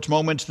biggest sports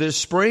moments this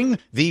spring.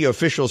 The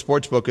official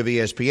sportsbook of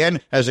ESPN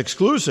has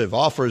exclusive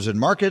offers and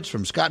markets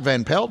from Scott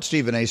Van Pelt,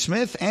 Stephen A.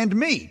 Smith, and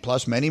me,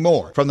 plus many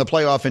more. From the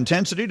playoff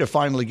intensity to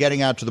finally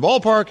getting out to the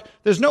ballpark,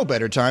 there's no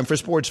better time for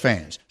sports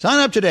fans. Sign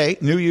up today.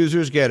 New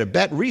users get a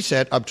bet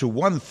reset up to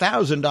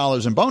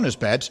 $1,000 in bonus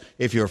bets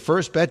if your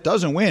first bet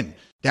doesn't win.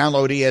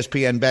 Download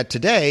ESPN Bet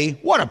today.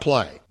 What a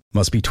play.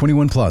 Must be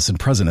 21 plus and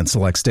present in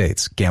select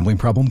states. Gambling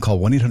problem? Call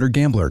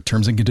 1-800-GAMBLER.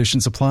 Terms and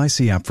conditions apply.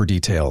 See app for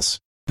details.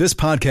 This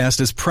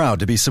podcast is proud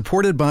to be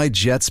supported by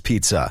Jets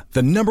Pizza,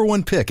 the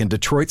 #1 pick in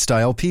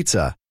Detroit-style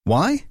pizza.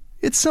 Why?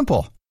 It's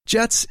simple.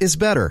 Jets is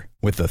better.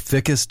 With the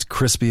thickest,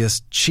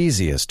 crispiest,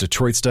 cheesiest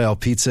Detroit-style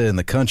pizza in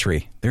the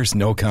country, there's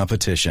no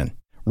competition.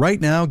 Right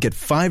now, get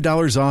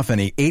 $5 off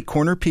any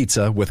 8-corner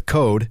pizza with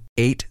code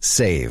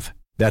 8SAVE.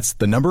 That's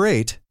the number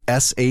 8,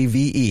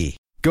 SAVE.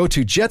 Go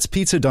to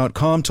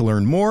jetspizza.com to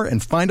learn more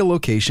and find a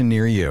location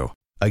near you.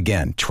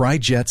 Again, try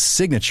Jet's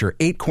signature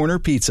 8-corner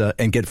pizza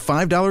and get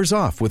 $5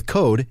 off with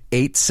code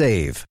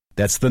 8SAVE.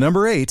 That's the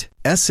number 8,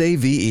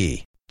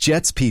 SAVE.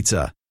 Jet's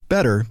Pizza.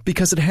 Better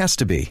because it has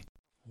to be.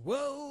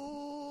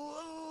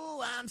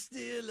 Whoa, I'm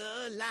still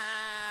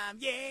alive.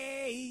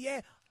 Yeah,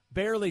 yeah.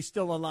 Barely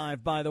still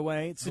alive, by the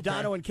way. It's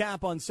Sedano and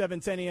Kap on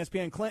 710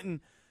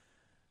 ESPN.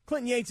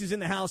 Clinton Yates is in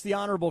the house, the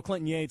Honorable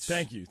Clinton Yates.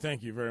 Thank you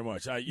very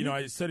much.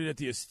 I studied at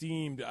the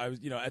esteemed. I was,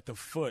 at the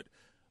foot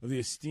of the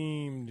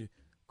esteemed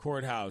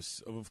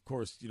courthouse of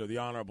course, the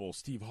Honorable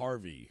Steve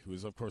Harvey, who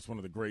is, of course, one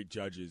of the great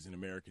judges in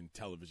American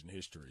television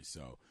history.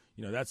 So,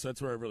 that's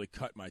where I really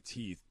cut my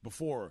teeth.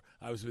 Before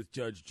I was with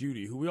Judge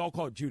Judy, who we all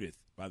call Judith,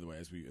 by the way,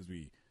 as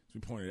we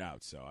pointed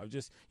out. So I've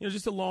just,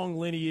 just a long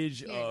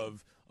lineage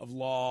of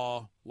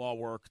law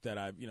work that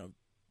I've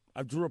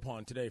drew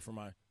upon today for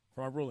my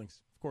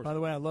rulings. Of course. By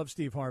the way, I love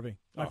Steve Harvey.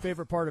 My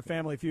favorite part of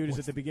Family Feud is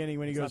at the beginning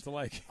when he goes,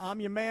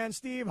 I'm your man,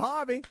 Steve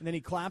Harvey. And then he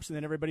claps, and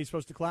then everybody's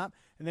supposed to clap.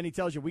 And then he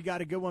tells you, we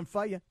got a good one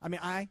for you. I mean,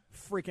 I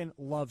freaking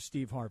love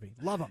Steve Harvey.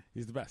 Love him.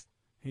 He's the best.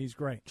 He's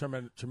great.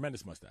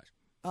 Tremendous mustache.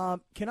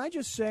 Can I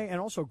just say, and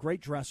also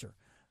great dresser.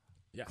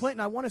 Yes. Clinton,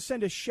 I want to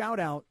send a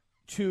shout-out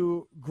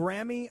to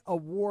Grammy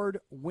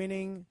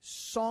Award-winning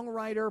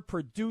songwriter,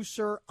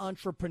 producer,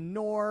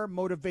 entrepreneur,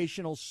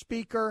 motivational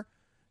speaker,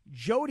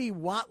 Jody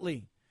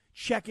Watley.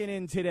 Checking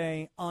in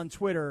today on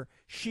Twitter.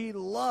 She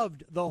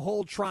loved the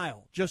whole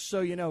trial, just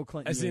so you know,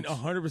 Clinton. As in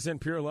 100%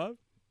 pure love?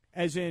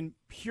 As in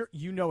pure,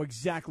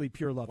 exactly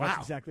pure love. Wow. That's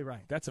exactly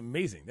right. That's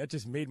amazing. That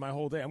just made my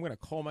whole day. I'm going to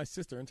call my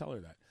sister and tell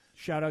her that.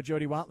 Shout out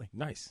Jody Watley.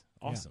 Nice.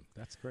 Awesome.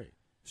 Yeah. That's great.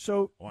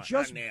 So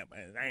just...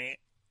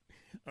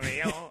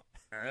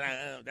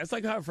 That's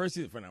like how first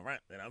that's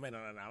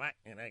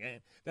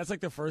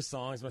like the first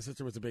songs. My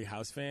sister was a big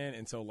house fan,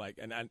 and so I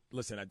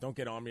don't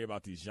get on me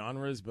about these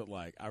genres, but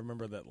I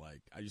remember that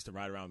I used to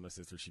ride around with my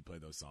sister. She'd play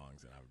those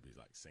songs, and I would be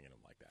singing them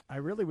like that. I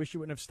really wish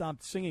you wouldn't have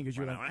stopped singing because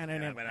you were like, I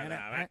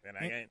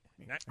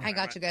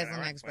got you guys on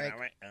the next break.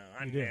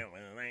 You did.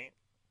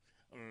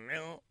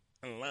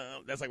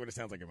 That's like what it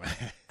sounds like in my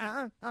head.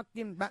 I'm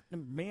talking about the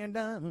man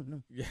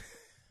down. Yeah.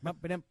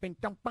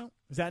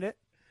 Is that it?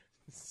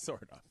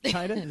 Sort of.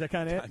 Kind of? Is that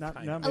kind of it? Not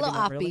a little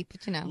offbeat, really.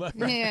 But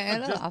Yeah, a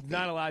little offbeat.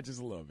 Not a lot, just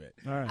a little bit.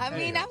 All right. I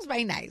mean, that was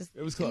very nice.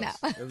 It was close. No.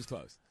 It was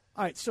close.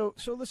 All right, so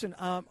listen,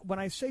 when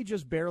I say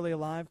just barely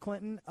alive,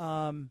 Clinton,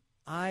 I've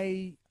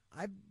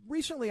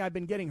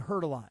been getting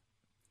hurt a lot.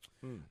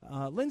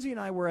 Lindsay and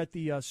I were at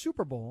the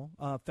Super Bowl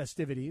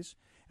festivities,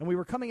 and we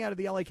were coming out of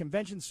the LA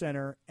Convention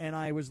Center, and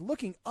I was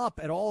looking up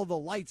at all the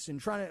lights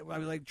and trying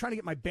to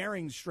get my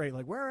bearings straight.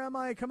 Like, where am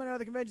I coming out of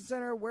the Convention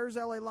Center? Where's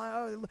LA?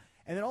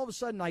 And then all of a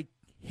sudden, I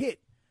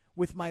hit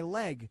with my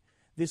leg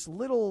this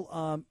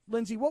little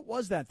Lindsay. What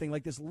was that thing?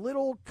 Like this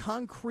little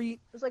concrete.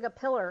 It was like a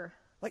pillar.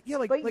 But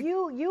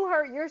you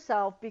hurt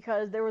yourself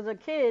because there was a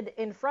kid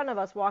in front of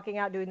us walking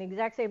out doing the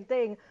exact same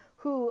thing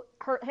who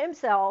hurt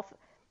himself,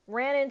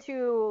 ran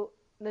into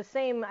the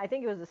same, I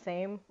think it was the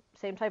same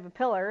type of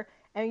pillar,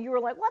 and you were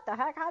like, what the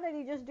heck? How did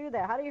he just do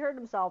that? How did he hurt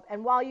himself?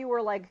 And while you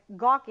were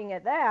gawking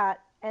at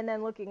that, and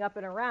then looking up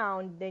and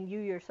around, then you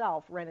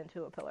yourself ran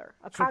into a pillar,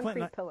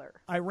 concrete pillar.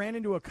 I ran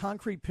into a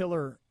concrete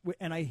pillar,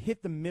 and I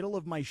hit the middle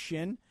of my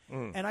shin,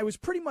 and I was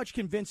pretty much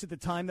convinced at the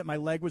time that my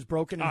leg was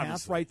broken in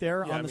half right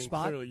there on the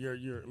spot.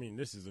 Clearly I mean,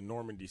 this is a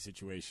Normandy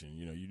situation.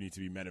 You know, you need to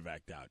be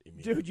medevaced out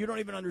immediately. Dude, you don't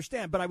even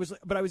understand. But I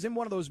was in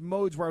one of those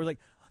modes where I was like,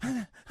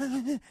 I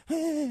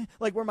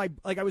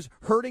was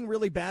hurting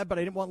really bad, but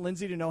I didn't want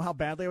Lindsay to know how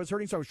badly I was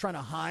hurting, so I was trying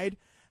to hide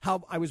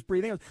how I was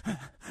breathing.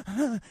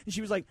 And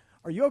she was like,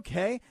 "Are you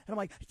okay?" And I'm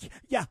like,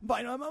 "Yeah,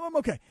 but I'm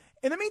okay."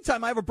 In the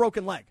meantime, I have a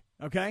broken leg.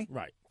 Okay,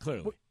 right,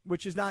 clearly,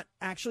 which is not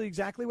actually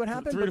exactly what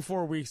happened. 3 to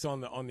 4 weeks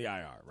on the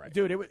IR, right?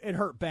 Dude, it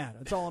hurt bad.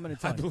 That's all I'm going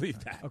to tell you. I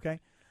believe that.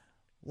 Okay,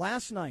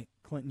 last night,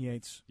 Clinton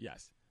Yates.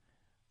 Yes,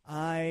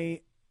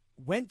 I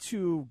went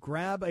to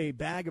grab a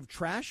bag of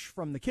trash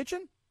from the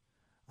kitchen.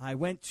 I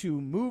went to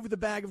move the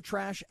bag of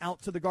trash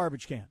out to the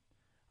garbage can.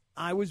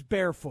 I was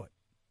barefoot.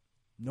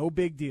 No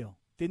big deal.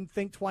 Didn't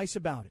think twice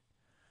about it.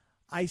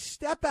 I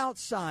step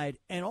outside,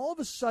 and all of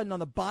a sudden on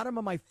the bottom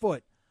of my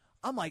foot,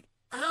 I'm like,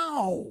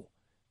 ow,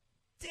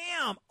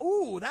 damn,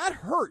 ooh, that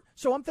hurt.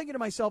 So I'm thinking to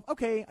myself,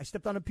 okay, I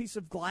stepped on a piece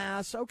of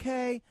glass,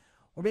 okay,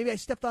 or maybe I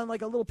stepped on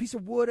like a little piece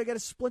of wood, I got a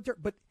splinter.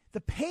 But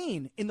the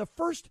pain in the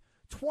first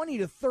 20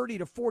 to 30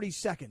 to 40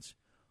 seconds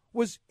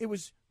was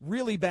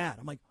really bad.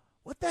 I'm like,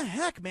 what the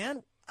heck,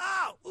 man?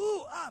 Ow,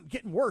 ooh, I'm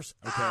getting worse.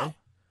 Okay. Ow.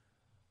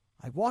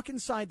 I walk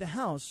inside the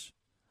house.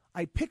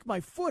 I pick my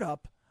foot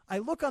up. I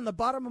look on the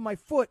bottom of my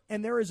foot,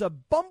 and there is a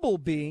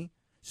bumblebee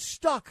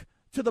stuck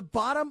to the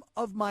bottom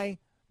of my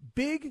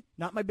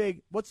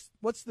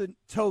what's the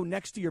toe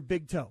next to your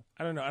big toe?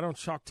 I don't know. I don't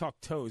talk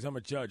toes. I'm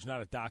a judge,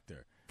 not a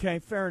doctor. Okay,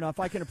 fair enough.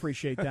 I can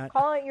appreciate that.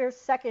 Call it your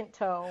second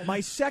toe. My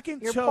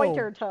second your toe. Your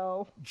pointer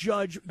toe.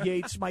 Judge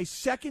Yates, my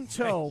second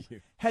toe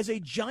has a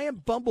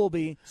giant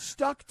bumblebee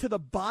stuck to the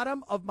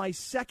bottom of my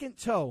second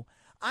toe.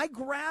 I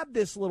grab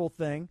this little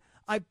thing.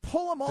 I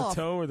pull him off.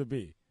 The toe or the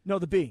bee? No,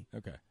 the bee.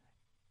 Okay.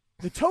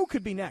 The toe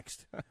could be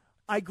next.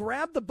 I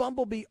grab the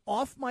bumblebee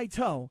off my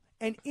toe,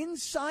 and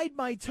inside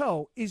my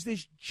toe is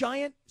this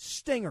giant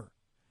stinger.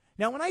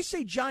 Now, when I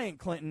say giant,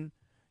 Clinton,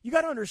 you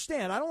got to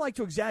understand, I don't like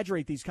to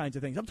exaggerate these kinds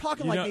of things. I'm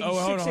talking maybe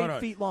 6-8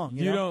 feet long.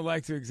 You don't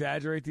like to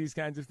exaggerate these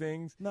kinds of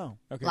things? No.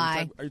 Okay.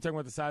 Lie. Are you talking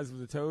about the size of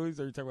the toes,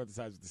 or are you talking about the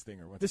size of the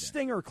stinger? The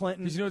stinger,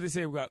 Clinton. Because you know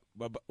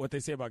what they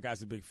say about guys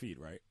with big feet,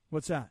 right?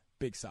 What's that?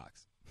 Big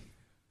socks.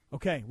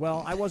 Okay,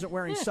 well, I wasn't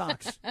wearing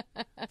socks.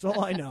 That's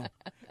all I know.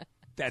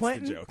 That's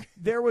Clinton, the joke.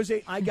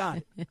 I got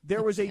it.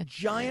 There was a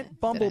giant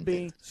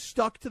bumblebee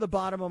stuck to the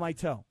bottom of my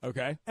toe.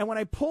 Okay. And when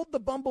I pulled the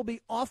bumblebee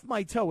off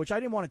my toe, which I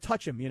didn't want to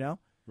touch him,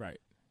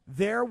 Right.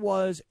 There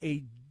was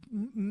a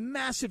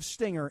massive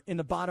stinger in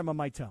the bottom of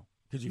my toe.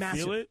 Could you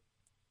massive. feel it?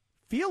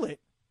 Feel it?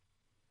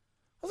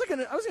 I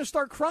was gonna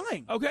start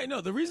crying. Okay,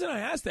 no, the reason I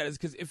asked that is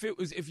because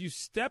if you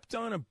stepped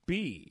on a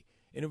bee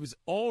and it was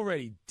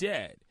already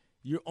dead,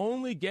 you're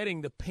only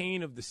getting the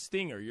pain of the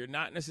stinger. You're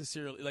not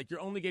necessarily,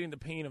 you're only getting the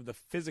pain of the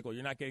physical.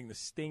 You're not getting the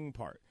sting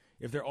part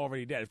if they're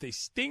already dead. If they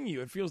sting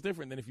you, it feels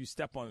different than if you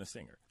step on the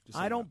stinger.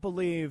 I don't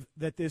believe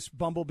that this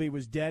bumblebee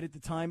was dead at the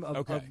time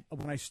of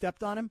when I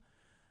stepped on him.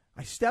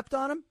 I stepped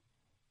on him.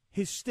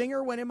 His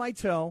stinger went in my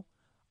toe.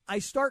 I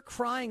start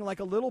crying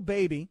like a little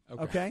baby.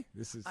 Okay.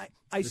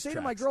 I say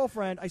to my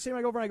girlfriend, I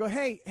go,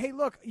 hey,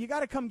 look, you got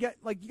to come get,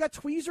 you got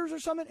tweezers or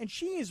something? And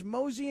she is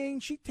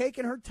moseying. She's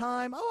taking her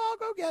time. Oh,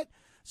 I'll go get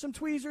some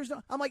tweezers.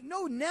 I'm like,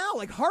 no, now,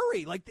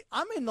 hurry.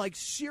 I'm in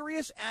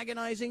serious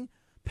agonizing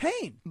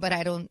pain. But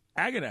I don't.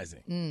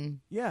 Agonizing.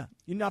 Yeah.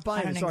 You're not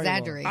buying it. I don't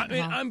exaggerate. I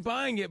mean, I'm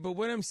buying it, but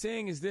what I'm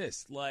saying is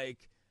this.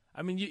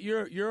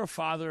 You're a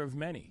father of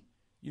many.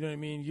 You know what I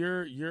mean?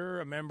 You're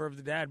a member of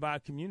the Dad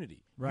Bod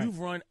community. Right. You've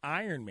run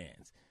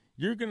Ironmans.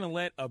 You're going to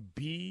let a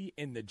bee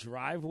in the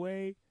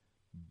driveway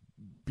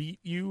beat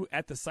you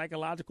at the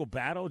psychological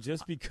battle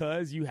just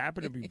because you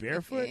happen to be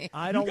barefoot?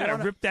 I don't You got to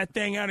wanna... rip that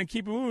thing out and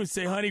keep it moving and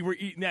say, honey, we're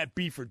eating that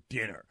bee for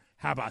dinner.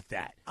 How about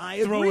that?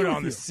 Throw it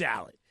on the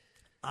salad.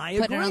 I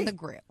agree. Put it on the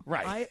grill.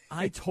 Right.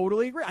 I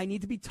totally agree. I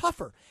need to be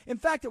tougher. In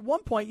fact, at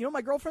one point,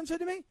 my girlfriend said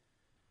to me,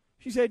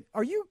 she said,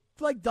 are you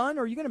done?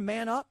 Are you going to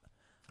man up?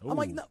 Ooh. I'm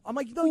like,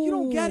 no, you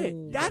don't get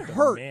it. That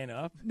hurt. Man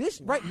up?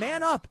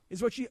 Man up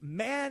is what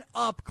man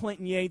up,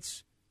 Clinton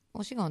Yates.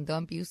 Well, she's going to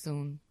dump you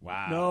soon.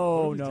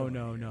 Wow.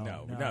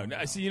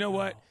 No. See, you know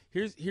what?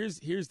 Here's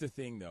the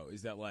thing, though,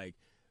 is that,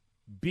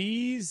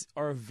 bees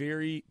are a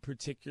very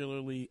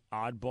particularly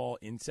oddball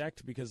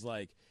insect because,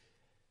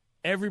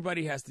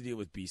 everybody has to deal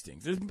with bee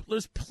stings.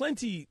 There's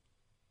plenty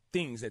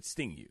things that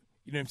sting you.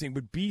 You know what I'm saying?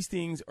 But bee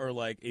stings are,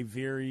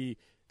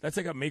 that's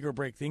a make or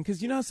break thing.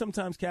 Because you know how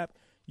sometimes, Cap,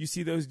 you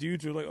see those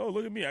dudes who are like, oh,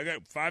 look at me. I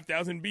got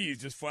 5,000 bees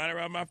just flying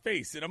around my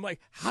face. And I'm like,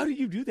 how do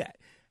you do that?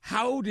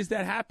 How does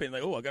that happen?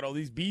 I got all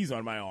these bees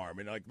on my arm.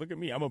 And look at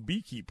me. I'm a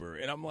beekeeper.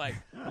 And I'm like,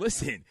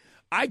 listen,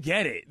 I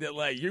get it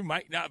that you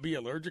might not be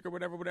allergic or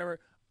whatever.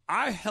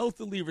 I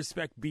healthily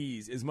respect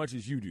bees as much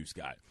as you do,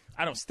 Scott.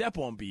 I don't step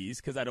on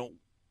bees because I don't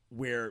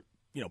wear,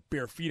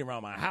 bare feet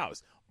around my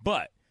house.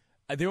 But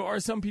There are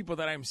some people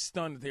that I'm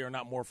stunned that they are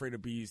not more afraid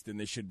of bees than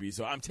they should be.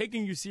 So I'm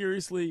taking you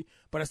seriously,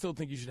 but I still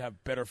think you should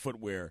have better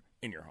footwear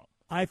in your home.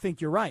 I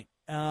think you're right.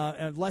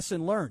 A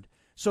lesson learned.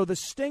 So the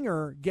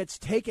stinger gets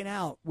taken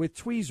out with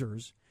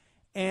tweezers,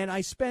 and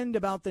I spend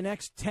about the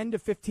next 10 to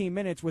 15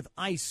 minutes with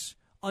ice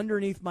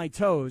underneath my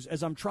toes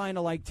as I'm trying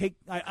to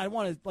I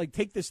want to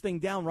take this thing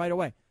down right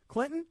away.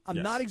 Clinton,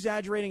 I'm not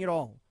exaggerating at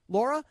all.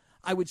 Laura,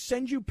 I would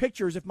send you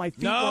pictures if my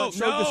feet weren't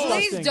so disgusting.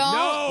 Please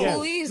don't. Yeah.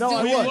 Please no,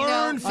 do. We I would.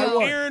 learned I from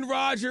would. Aaron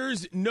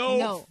Rodgers,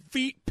 no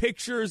feet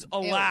pictures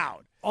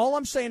allowed. All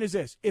I'm saying is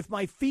this. If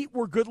my feet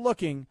were good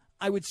looking,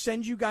 I would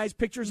send you guys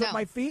pictures of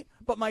my feet,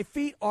 but my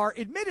feet are,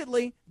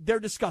 admittedly, they're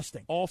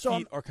disgusting. All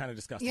feet are kind of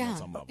disgusting on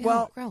some level.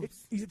 Well,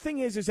 the thing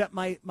is that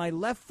my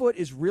left foot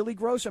is really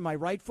gross and my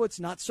right foot's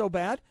not so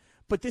bad,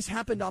 but this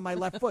happened on my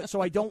left foot,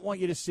 so I don't want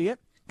you to see it.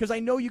 Because I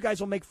know you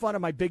guys will make fun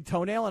of my big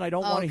toenail, and I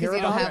don't want to hear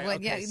about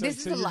it. Yeah, so this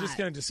is a you're lot. just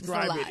going to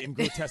describe it in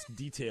grotesque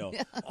detail.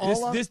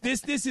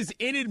 This is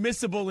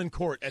inadmissible in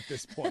court at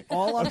this point.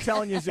 All I'm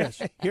telling you is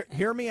this.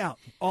 Hear me out.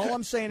 All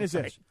I'm saying is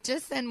this.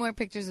 Just send more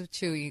pictures of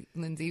Chewy,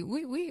 Lindsay.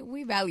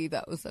 We value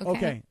those. Okay.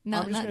 Okay.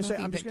 I'm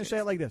just going to say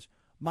it like this.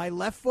 My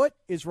left foot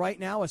is right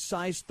now a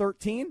size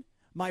 13.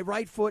 My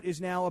right foot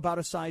is now about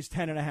a size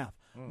 10.5.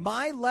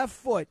 My left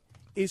foot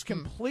is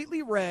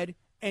completely red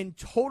and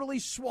totally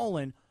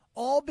swollen,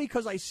 all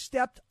because I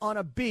stepped on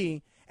a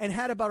bee and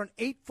had about an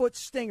 8-foot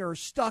stinger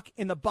stuck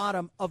in the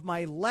bottom of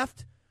my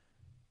left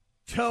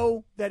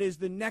toe that is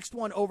the next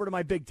one over to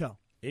my big toe.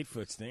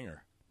 8-foot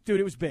stinger.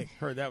 Dude, it was big.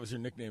 Heard that was your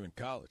nickname in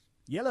college.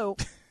 Yellow.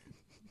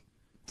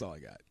 That's all I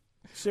got.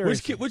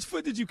 Seriously. Which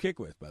foot did you kick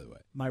with, by the way?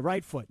 My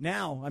right foot.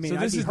 Now, I mean, so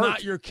this I'd be is hurt.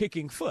 not your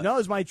kicking foot. No,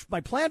 it's my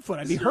plant foot.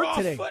 I'd be This is hurt your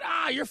today. Foot.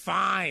 You're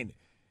fine.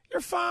 You're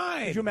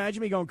fine. Could you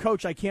imagine me going,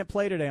 Coach, I can't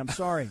play today. I'm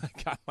sorry.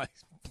 I got my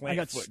plant I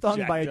got foot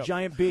stung by a jacked up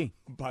giant bee.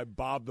 by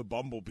Bob the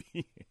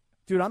Bumblebee.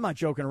 Dude, I'm not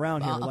joking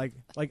around here. Like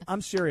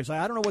I'm serious.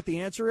 I don't know what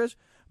the answer is,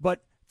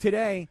 but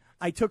today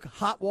I took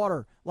hot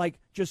water, like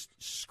just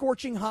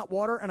scorching hot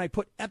water, and I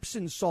put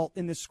Epsom salt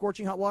in this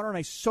scorching hot water, and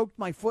I soaked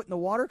my foot in the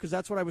water because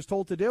that's what I was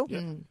told to do.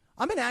 Yeah.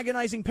 I'm in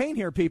agonizing pain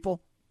here,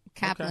 people.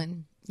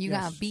 Kaplan, you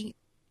got beat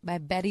by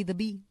Betty the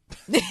Bee.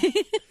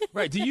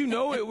 Right. Do you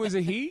know it was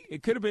a he?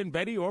 It could have been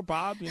Betty or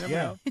Bob. You never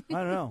know.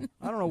 I don't know.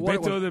 I don't know what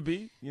it Beto was. the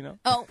Bee, you know.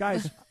 Oh,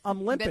 Guys,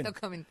 I'm limping. Beto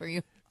coming for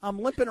you. I'm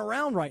limping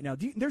around right now.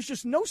 There's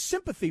just no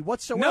sympathy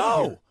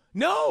whatsoever here.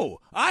 No.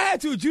 I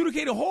had to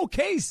adjudicate a whole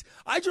case.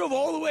 I drove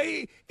all the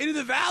way into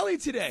the valley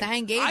today.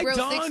 St.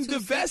 Gabriel, I donned the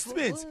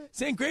vestments.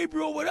 St.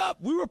 Gabriel, what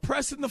up? We were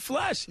pressing the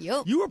flesh.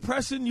 Yep. You were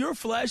pressing your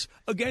flesh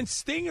against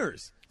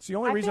stingers. It's the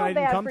only reason I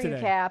didn't come today. I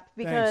today. feel bad for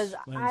you, Cap, because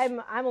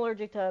Thanks, I'm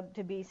allergic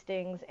to bee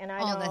stings, and I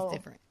know that's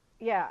different.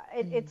 Yeah,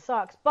 it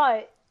sucks,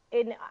 but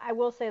I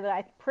will say that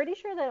I'm pretty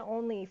sure that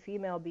only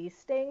female bees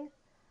sting.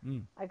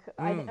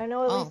 I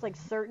know at least like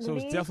certain So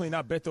bees. it's definitely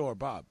not Beto or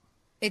Bob.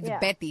 It's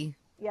Betty.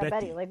 Yeah,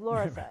 Betty, like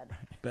Laura said.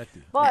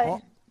 Betty.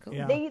 But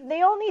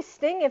they only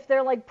sting if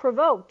they're like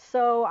provoked.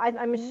 So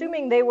I'm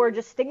assuming they were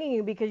just stinging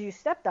you because you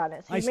stepped on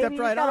it. So maybe stepped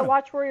you right just gotta on 'em.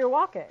 watch where you're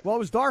walking. Well, it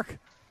was dark.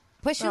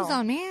 Put shoes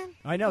on, man.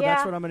 I know. Yeah.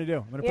 That's what I'm going to do.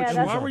 I'm going to Yeah, put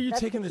shoes Why on. were you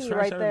That's taking the the key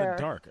trash right out there. in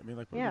the dark? I mean,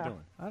 like, what are you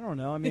doing? I don't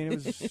know. I mean, it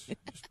was just,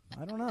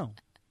 I don't know.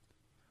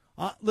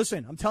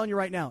 Listen, I'm telling you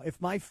right now,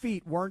 if my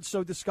feet weren't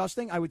so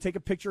disgusting, I would take a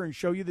picture and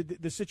show you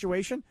the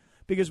situation,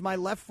 because my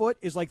left foot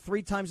is like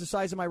 3 times the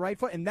size of my right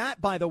foot. And that,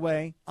 by the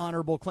way,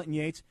 Honorable Clinton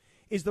Yates,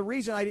 is the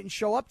reason I didn't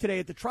show up today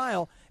at the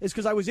trial, is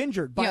because I was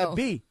injured by a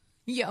bee.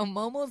 Yo,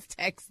 Momo's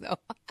text, though.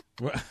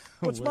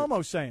 What's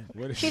Momo saying?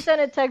 She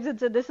sent a text and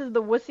said, "This is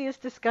the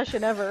wussiest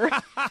discussion ever."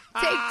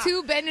 Take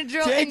 2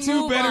 Benadryl Take and 2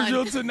 move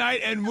Benadryl on.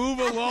 tonight and move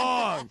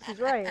along. She's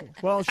right.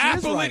 Well, she is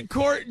Appellate right.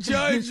 Court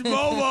Judge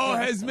Momo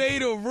has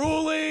made a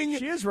ruling.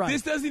 She is right.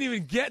 This doesn't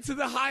even get to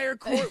the higher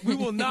court. We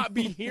will not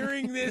be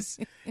hearing this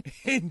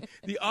in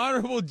the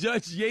Honorable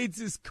Judge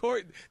Yates'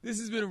 court. This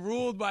has been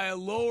ruled by a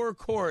lower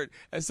court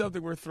as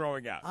something we're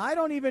throwing out. I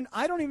don't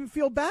even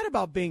feel bad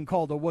about being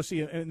called a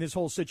wussy in this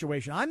whole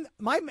situation.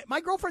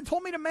 My girlfriend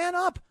told me to man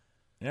up.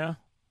 Yeah.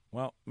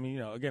 Well, I mean,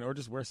 again, or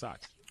just wear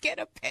socks. Get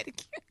a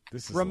pedicure.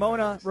 This is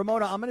Ramona, I'm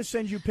going to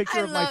send you a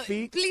picture of my love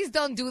feet. it. Please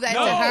don't do that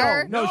No, to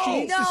her. No,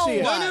 she needs to see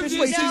it. None of This this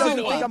way is she an doesn't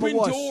think I'm a open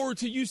wuss. door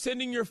to you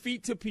sending your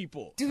feet to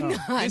people. Do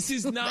not. This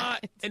is do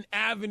not that. an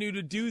avenue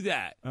to do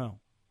that. Oh.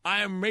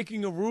 I am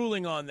making a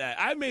ruling on that.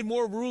 I made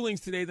more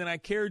rulings today than I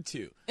cared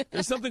to.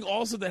 There's something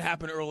also that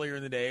happened earlier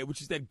in the day,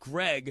 which is that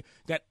Greg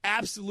got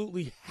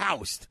absolutely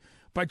housed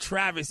by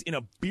Travis in a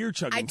beer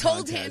chugging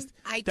contest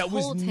that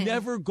was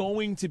never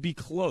going going to be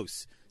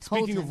close.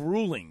 Speaking of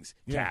rulings,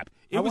 Cap,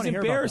 it was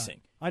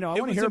embarrassing. I know. I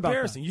want to hear It was about that.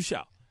 embarrassing. You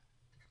shall.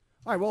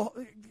 All right, well,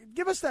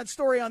 give us that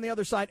story on the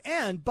other side.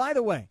 And, by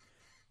the way,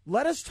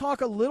 let us talk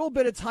a little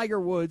bit of Tiger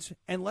Woods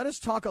and let us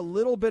talk a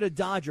little bit of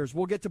Dodgers.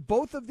 We'll get to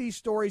both of these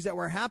stories that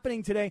were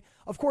happening today.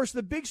 Of course,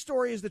 the big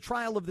story is the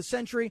trial of the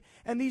century,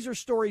 and these are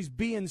stories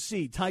B and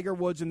C, Tiger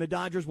Woods and the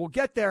Dodgers. We'll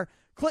get there.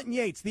 Clinton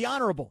Yates, the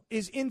Honorable,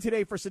 is in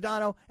today for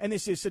Sedano, and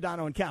this is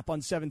Sedano and Kap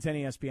on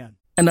 710 ESPN.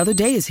 Another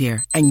day is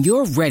here, and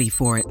you're ready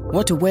for it.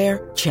 What to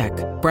wear? Check.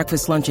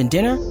 Breakfast, lunch, and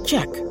dinner?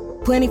 Check.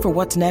 Planning for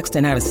what's next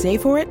and how to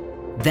save for it?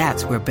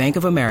 That's where Bank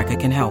of America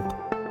can help.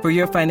 For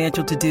your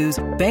financial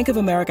to-dos, Bank of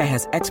America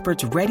has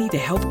experts ready to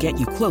help get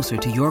you closer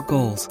to your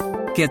goals.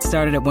 Get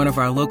started at one of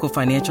our local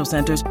financial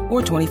centers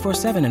or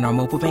 24/7 in our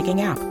mobile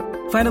banking app.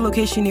 Find a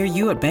location near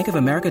you at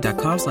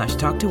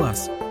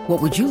bankofamerica.com/talktous.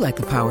 What would you like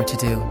the power to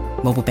do?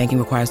 Mobile banking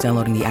requires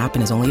downloading the app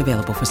and is only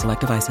available for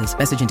select devices.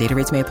 Message and data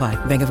rates may apply.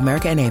 Bank of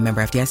America N.A., member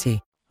FDIC.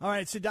 All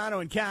right,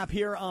 Sedano and Kap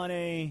here on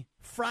a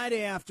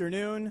Friday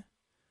afternoon.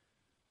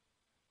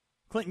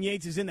 Clinton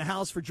Yates is in the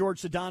house for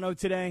George Sedano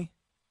today.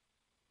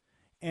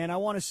 And I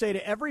want to say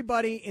to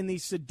everybody in the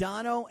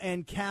Sedano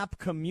and Kap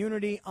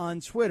community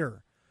on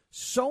Twitter,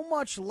 so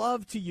much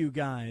love to you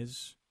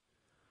guys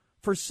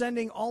for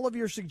sending all of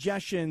your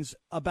suggestions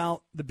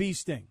about the bee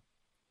sting.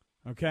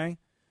 Okay?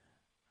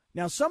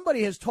 Now,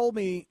 somebody has told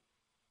me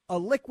a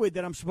liquid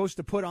that I'm supposed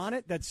to put on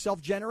it that's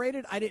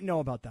self-generated. I didn't know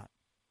about that.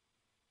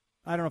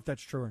 I don't know if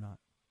that's true or not.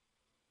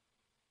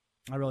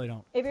 I really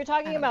don't. If you're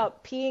talking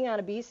about peeing on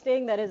a bee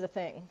sting, that is a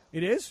thing.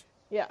 It is?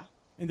 Yeah.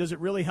 And does it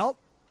really help?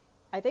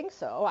 I think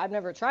so. I've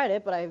never tried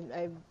it, but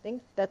I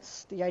think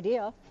that's the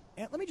idea.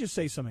 And let me just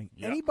say something.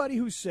 Yeah. Anybody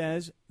who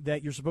says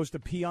that you're supposed to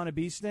pee on a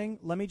bee sting,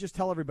 let me just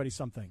tell everybody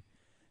something.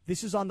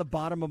 This is on the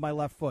bottom of my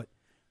left foot.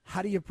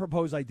 How do you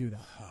propose I do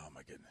that? Oh,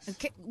 my goodness.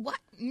 Okay, what?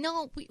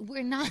 No,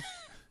 we're not.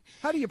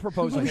 How do you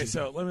propose I do Okay, that?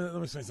 so let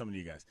me explain something to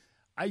you guys.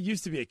 I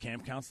used to be a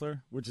camp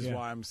counselor, which is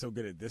why I'm so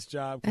good at this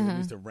job, because I'm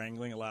used to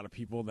wrangling a lot of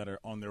people that are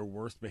on their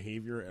worst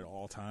behavior at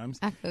all times.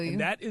 I feel you. And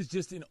that is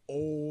just an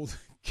old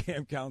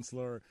camp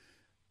counselor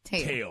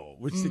tale,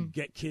 which is to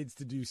get kids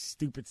to do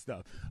stupid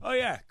stuff. Oh,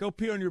 yeah, go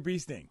pee on your bee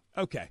sting.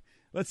 Okay.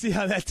 Let's see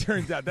how that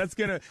turns out. That's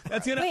gonna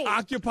Wait,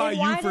 occupy then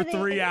why you for do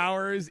 3 they-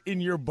 hours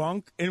in your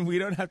bunk, and we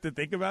don't have to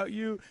think about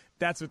you.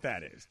 That's what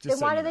that is. Then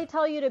why do they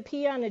tell you to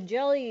pee on a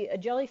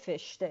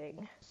jellyfish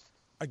sting?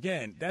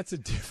 Again, that's a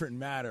different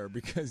matter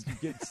because you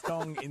get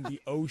stung in the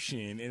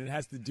ocean, and it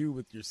has to do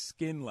with your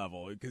skin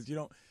level because you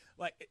don't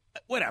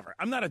whatever.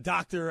 I'm not a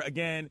doctor.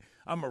 Again,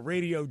 I'm a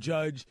radio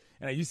judge,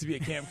 and I used to be a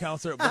camp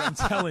counselor. But I'm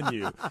telling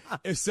you,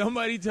 if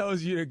somebody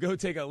tells you to go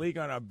take a leak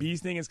on a bee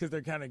sting, it's because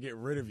they're kind of get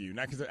rid of you,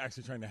 not because they're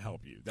actually trying to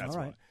help you. That's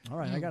all right. why. All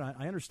right,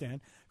 I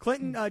understand.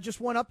 Clinton, just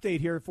one update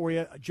here for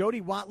you.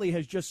 Jody Watley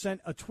has just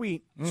sent a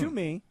tweet to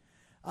me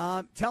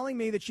telling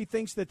me that she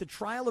thinks that the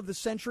trial of the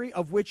century,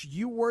 of which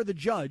you were the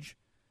judge,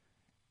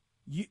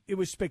 it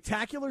was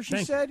spectacular,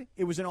 she said.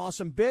 It was an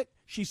awesome bit.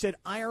 She said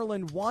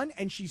Ireland won,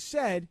 and she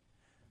said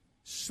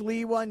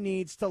Sliwa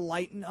needs to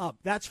lighten up.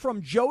 That's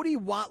from Jody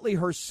Watley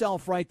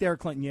herself right there,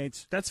 Clinton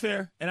Yates. That's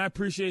fair, and I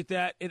appreciate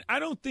that. And I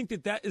don't think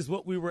that is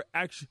what we were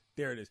actually –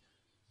 there it is.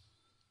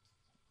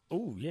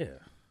 Oh, yeah.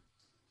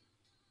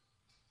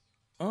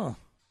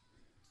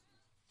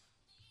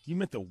 You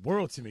meant the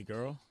world to me,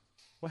 girl.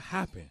 What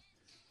happened?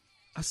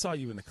 I saw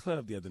you in the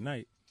club the other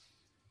night.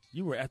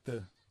 You were at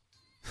the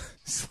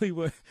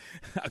Sliwa.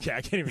 Okay,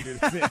 I can't even do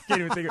this. I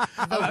can't even think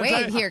of The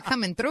wave here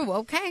coming through,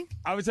 okay?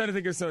 I was trying to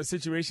think of a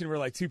situation where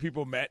like two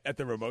people met at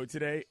the remote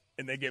today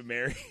and they get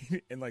married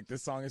and like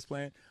this song is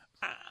playing.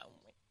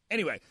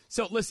 Anyway,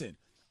 so listen,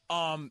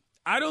 I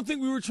don't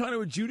think we were trying to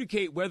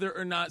adjudicate whether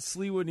or not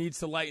Sliwa needs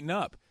to lighten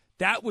up.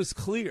 That was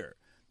clear.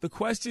 The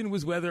question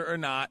was whether or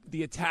not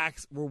the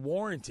attacks were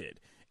warranted.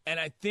 And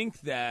I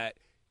think that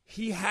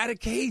he had a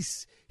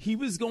case. He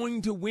was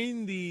going to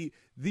win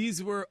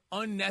these were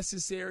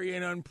unnecessary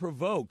and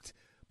unprovoked,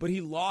 but he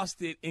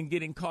lost it in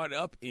getting caught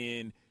up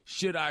in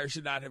should I or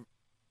should not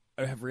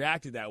have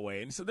reacted that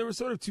way. And so there were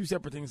sort of two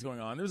separate things going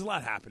on. There was a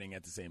lot happening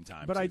at the same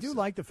time. But I do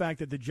like the fact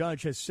that the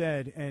judge has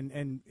said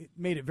and it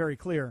made it very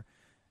clear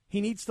he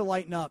needs to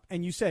lighten up.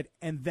 And you said,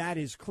 and that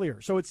is clear.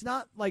 So it's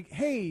not like,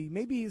 hey,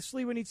 maybe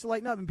Sliwa needs to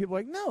lighten up. And people are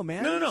like, no,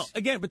 man. No.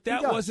 Again, but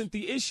that wasn't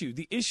the issue.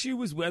 The issue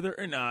was whether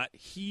or not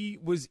he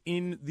was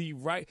in the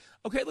right.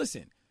 Okay,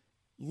 listen.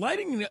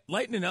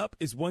 Lightening up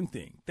is one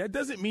thing. That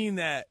doesn't mean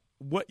that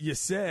what you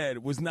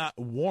said was not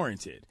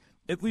warranted,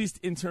 at least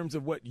in terms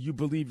of what you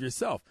believe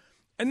yourself.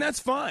 And that's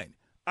fine.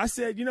 I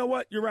said, you know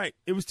what? You're right.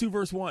 It was 2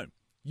 versus 1.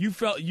 You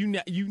felt you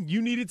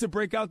needed to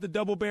break out the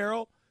double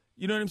barrel.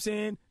 You know what I'm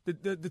saying?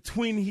 The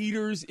twin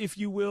heaters, if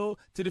you will,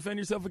 to defend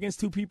yourself against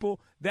two people.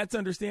 That's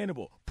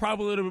understandable.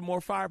 Probably a little bit more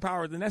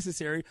firepower than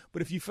necessary.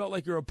 But if you felt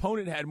like your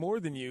opponent had more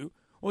than you,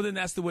 well, then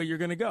that's the way you're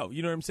going to go.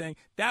 You know what I'm saying?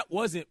 That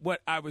wasn't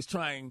what I was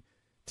trying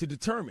to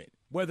determine,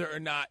 whether or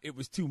not it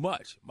was too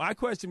much. My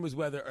question was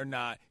whether or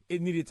not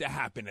it needed to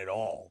happen at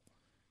all.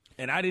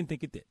 And I didn't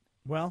think it did.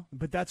 Well,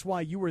 but that's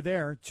why you were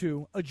there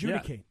to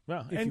adjudicate,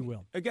 if you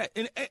will. Again,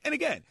 and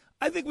again,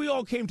 I think we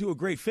all came to a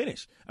great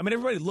finish. I mean,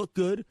 everybody looked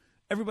good.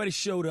 Everybody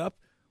showed up.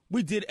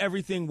 We did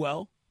everything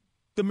well.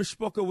 The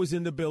Mishpucha was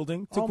in the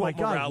building. Oh, my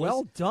God. Morales.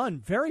 Well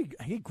done.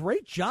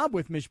 Great job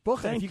with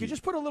Mishpucha. If you could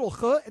just put a little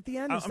ch at the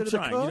end instead of the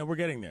trying. We're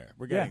getting there.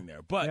 We're getting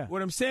there. But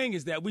what I'm saying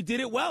is that we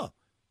did it well.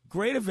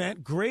 Great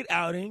event, great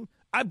outing.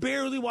 I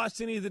barely watched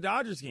any of the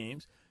Dodgers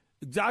games.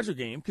 Dodger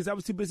game because I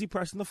was too busy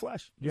pressing the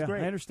flesh. It was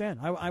great. I understand.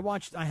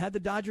 I had the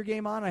Dodger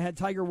game on. I had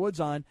Tiger Woods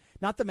on.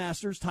 Not the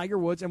Masters, Tiger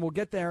Woods, and we'll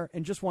get there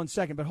in just 1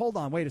 second. But hold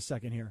on, wait a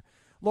second here.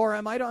 Laura,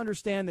 am I to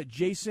understand that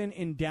Jason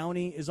in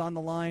Downey is on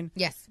the line?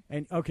 Yes.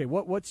 And okay,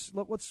 what's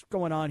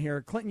going on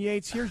here? Clinton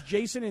Yates, here's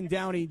Jason in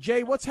Downey.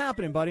 Jay, what's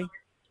happening, buddy?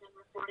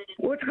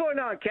 What's going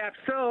on, Cap?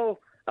 So,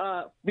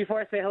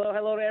 before I say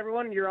hello to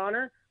everyone, Your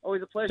Honor,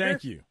 always a pleasure.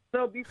 Thank you.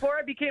 So, before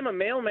I became a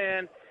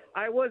mailman,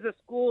 I was a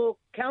school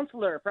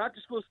counselor for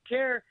after-school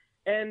care,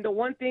 and the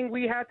one thing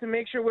we had to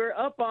make sure we were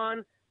up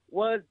on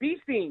was bee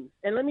stings.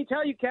 And let me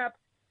tell you, Cap,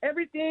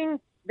 everything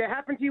that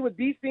happened to you with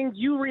bee stings,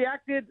 you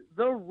reacted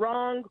the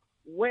wrong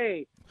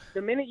way.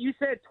 The minute you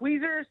said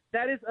tweezers,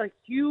 that is a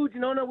huge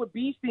no-no with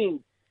bee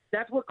stings.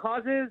 That's what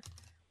causes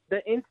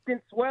the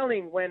instant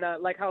swelling when,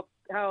 like how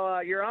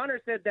Your Honor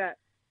said that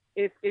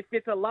if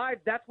it's alive,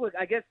 that's what,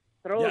 I guess,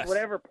 throws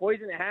whatever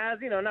poison it has,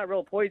 not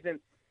real poison.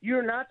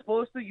 You're not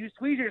supposed to use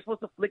tweezers. You're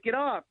supposed to flick it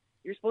off.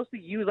 You're supposed to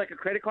use like a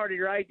credit card or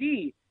your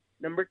ID.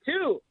 Number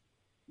 2,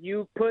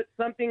 you put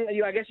something,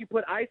 I guess you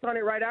put ice on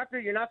it right after.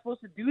 You're not supposed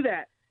to do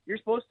that. You're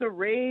supposed to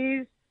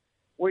raise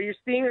where your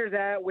stinger's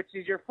at, which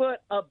is your foot,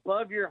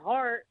 above your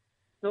heart,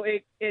 so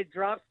it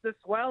drops the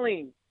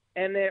swelling.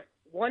 And if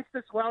once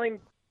the swelling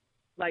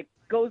like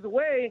goes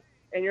away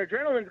and your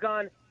adrenaline's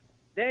gone,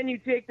 then you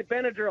take the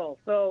Benadryl.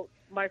 So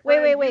my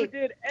friend, wait. You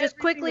did Just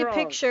quickly wrong.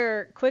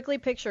 picture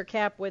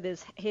Cap with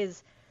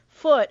his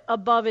foot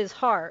above his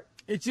heart.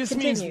 It just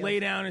means lay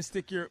down and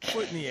stick your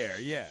foot in the air.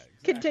 Yeah.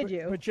 Exactly.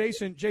 Continue. But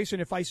Jason,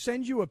 if I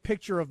send you a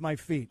picture of my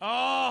feet.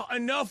 Oh,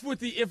 enough with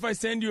the if I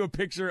send you a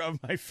picture of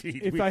my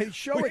feet. If I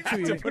show it to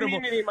you.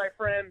 Community, my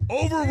friend.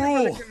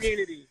 Overrule.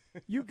 Community.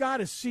 You got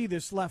to see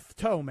this left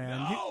toe, man.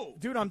 No.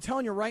 Dude, I'm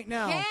telling you right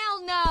now.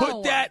 Hell no.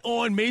 Put that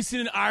on Mason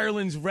and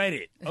Ireland's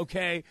Reddit,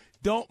 okay?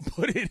 Don't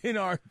put it in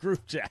our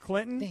group chat.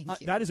 Clinton,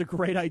 that is a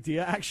great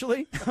idea,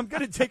 actually. I'm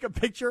going to take a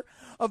picture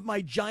of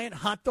my giant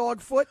hot dog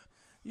foot.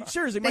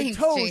 Seriously, my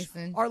toes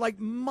Jason. are like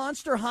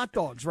monster hot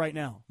dogs right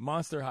now.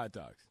 Monster hot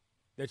dogs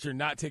that you're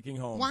not taking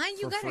home. Why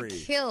you for gotta free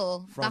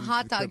kill the from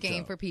hot the dog crypto.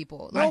 game for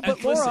people? No, Like, but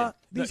listen, Laura,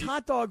 these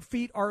hot dog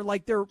feet are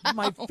like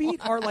my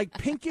feet are like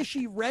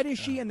pinkishy,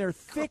 redishy, and they're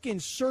thick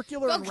and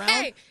circular and round.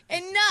 okay,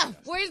 enough.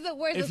 Where's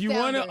If the you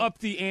want to sounder? up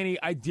the ante,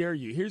 I dare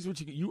you. Here's what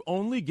you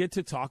only get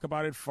to talk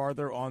about it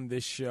farther on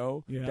this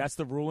show. Yeah. That's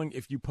the ruling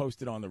if you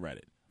post it on the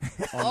Reddit.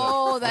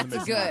 That's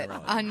Mason good. and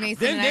Ireland. On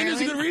Mason Then and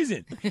there's a good Ireland?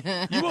 reason.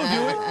 You won't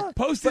do it.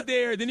 Post it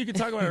there, then you can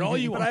talk about it all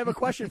you But want. I have a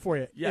question for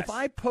you. Yes. If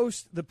I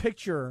post the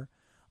picture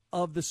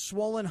of the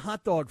swollen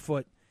hot dog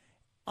foot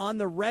on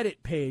the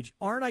Reddit page,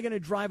 aren't I going to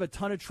drive a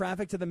ton of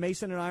traffic to the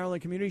Mason and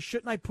Ireland community?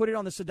 Shouldn't I put it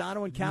on the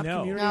Sedano and Kap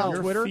community on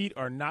Your Twitter? feet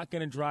are not going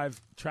to drive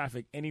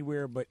traffic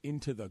anywhere but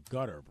into the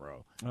gutter,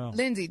 bro.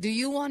 Lindsay, do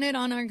you want it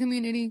on our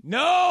community?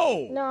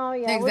 No! No,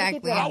 yeah.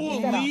 Exactly. I Keep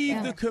will that off.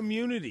 leave the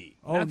community.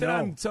 Oh, Not that no.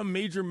 I'm some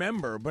major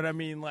member, but I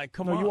mean, like,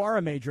 come No, on. you are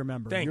a major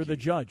member. Thank You're you. the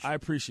judge. I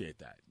appreciate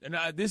that. And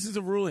this is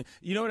a ruling.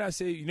 You know what I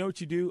say? You know what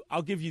you do?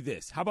 I'll give you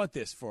this. How about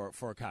this for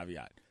a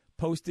caveat?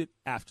 Post it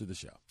after the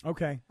show.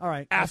 Okay. All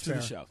right. After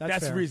That's the fair. show.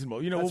 That's fair.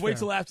 reasonable. That's We'll wait fair.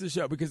 till after the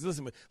show because,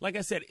 listen, like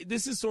I said,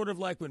 this is sort of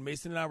like when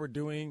Mason and I were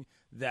doing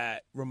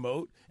that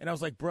remote, and I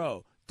was like,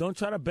 bro, don't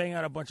try to bang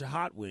out a bunch of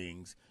hot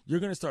wings. You're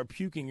going to start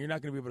puking. You're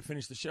not going to be able to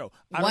finish the show.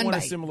 I don't One want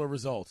a bite. similar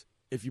result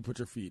if you put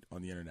your feet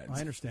on the internet.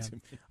 I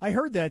understand. I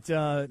heard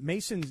that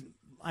Mason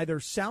either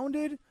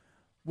sounded,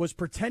 was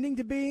pretending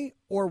to be,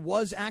 or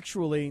was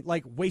actually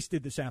like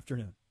wasted this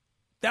afternoon.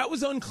 That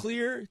was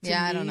unclear to me.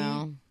 I don't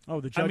know.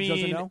 Oh, the judge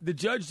doesn't know? The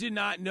judge did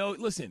not know.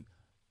 Listen,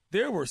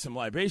 there were some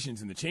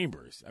libations in the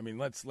chambers. I mean,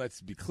 let's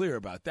be clear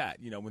about that.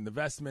 When the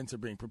vestments are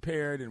being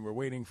prepared and we're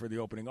waiting for the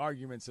opening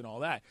arguments and all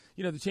that,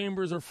 the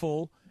chambers are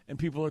full and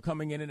people are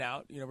coming in and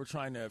out. We're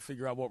trying to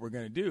figure out what we're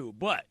going to do.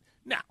 But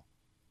now,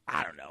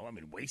 I don't know. I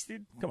mean,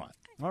 wasted? Come on.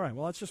 All right.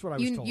 Well, that's just what I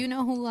was told. You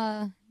know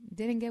who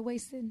didn't get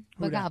wasted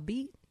but dat? got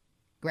beat?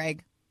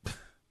 Greg.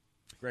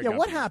 Greg Yeah, got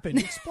what beat. happened?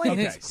 Explain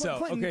Okay, it. so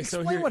Clinton,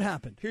 explain here- what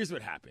happened. Here's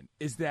what happened: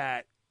 is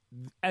that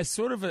as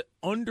sort of an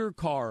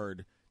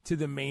undercard to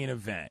the main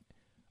event,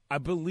 I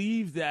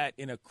believe that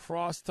in a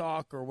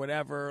crosstalk or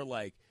whatever,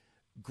 like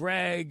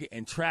Greg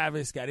and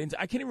Travis got into.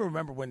 I can't even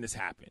remember when this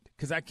happened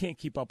because I can't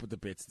keep up with the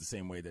bits the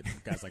same way that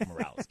guys like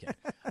Morales can.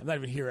 I'm not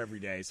even here every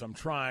day, so I'm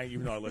trying,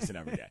 even though I listen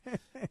every day.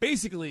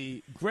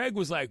 Basically, Greg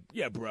was like,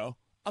 "Yeah, bro,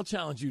 I'll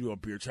challenge you to a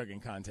beer chugging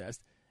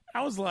contest."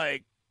 I was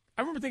like.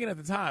 I remember thinking at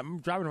the time, I'm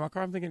driving in my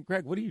car, I'm thinking,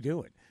 Greg, what are you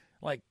doing?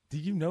 Like, do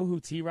you know who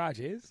T-Raj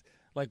is?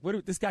 Like,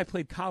 this guy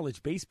played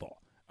college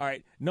baseball. All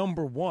right,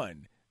 number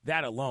one,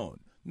 that alone.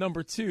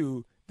 Number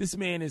two, this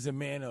man is a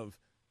man of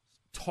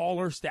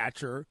taller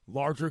stature,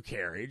 larger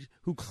carriage,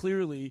 who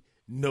clearly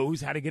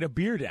knows how to get a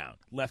beer down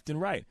left and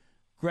right.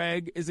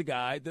 Greg is a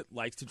guy that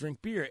likes to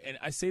drink beer, and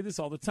I say this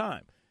all the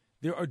time.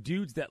 There are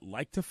dudes that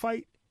like to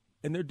fight,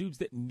 and there are dudes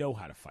that know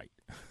how to fight.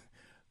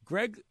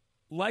 Greg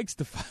likes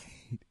to fight.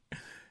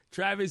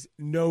 Travis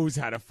knows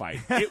how to fight.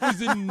 It was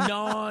a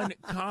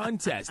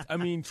non-contest. I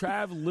mean,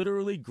 Trav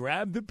literally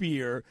grabbed the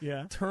beer,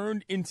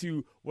 turned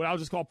into what I'll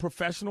just call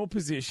professional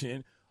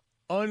position,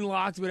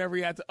 unlocked whatever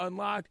he had to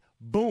unlock,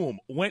 boom,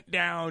 went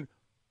down,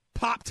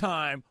 pop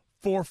time,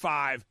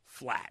 4-5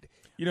 flat.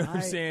 You know what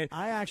I'm saying?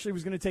 I actually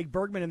was going to take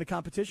Bergman in the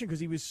competition because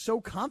he was so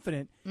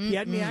confident. He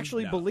had me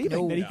actually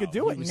believing that he could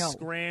do it. He was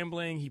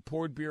scrambling. He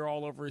poured beer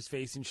all over his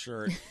face and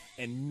shirt,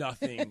 and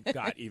nothing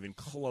got even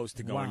close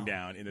to going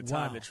down in the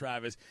time that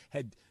Travis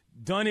had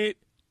done it,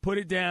 put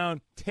it down,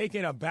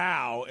 taken a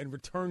bow, and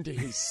returned to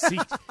his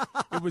seat.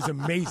 It was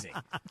amazing.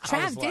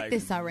 Trav did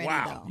this already,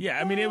 though. Yeah,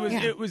 I mean,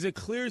 it was a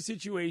clear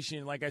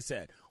situation. Like I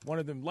said, one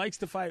of them likes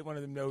to fight, one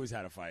of them knows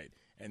how to fight,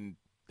 and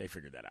they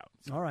figured that out.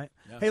 So, all right.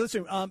 yeah. Hey,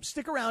 listen,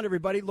 stick around,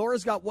 everybody.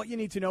 Laura's got What You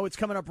Need to Know. It's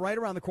coming up right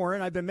around the corner,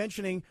 and I've been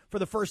mentioning for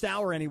the first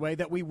hour anyway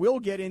that we will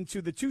get into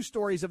the two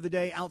stories of the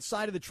day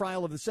outside of the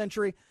trial of the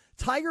century.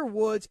 Tiger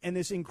Woods and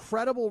this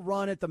incredible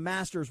run at the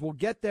Masters will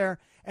get there,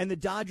 and the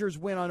Dodgers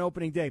win on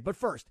opening day. But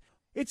first,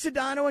 it's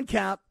Sedano and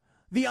Kap.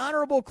 The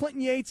Honorable Clinton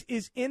Yates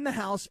is in the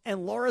house,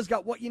 and Laura's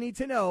got What You Need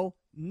to Know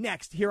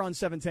next here on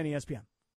 710 ESPN.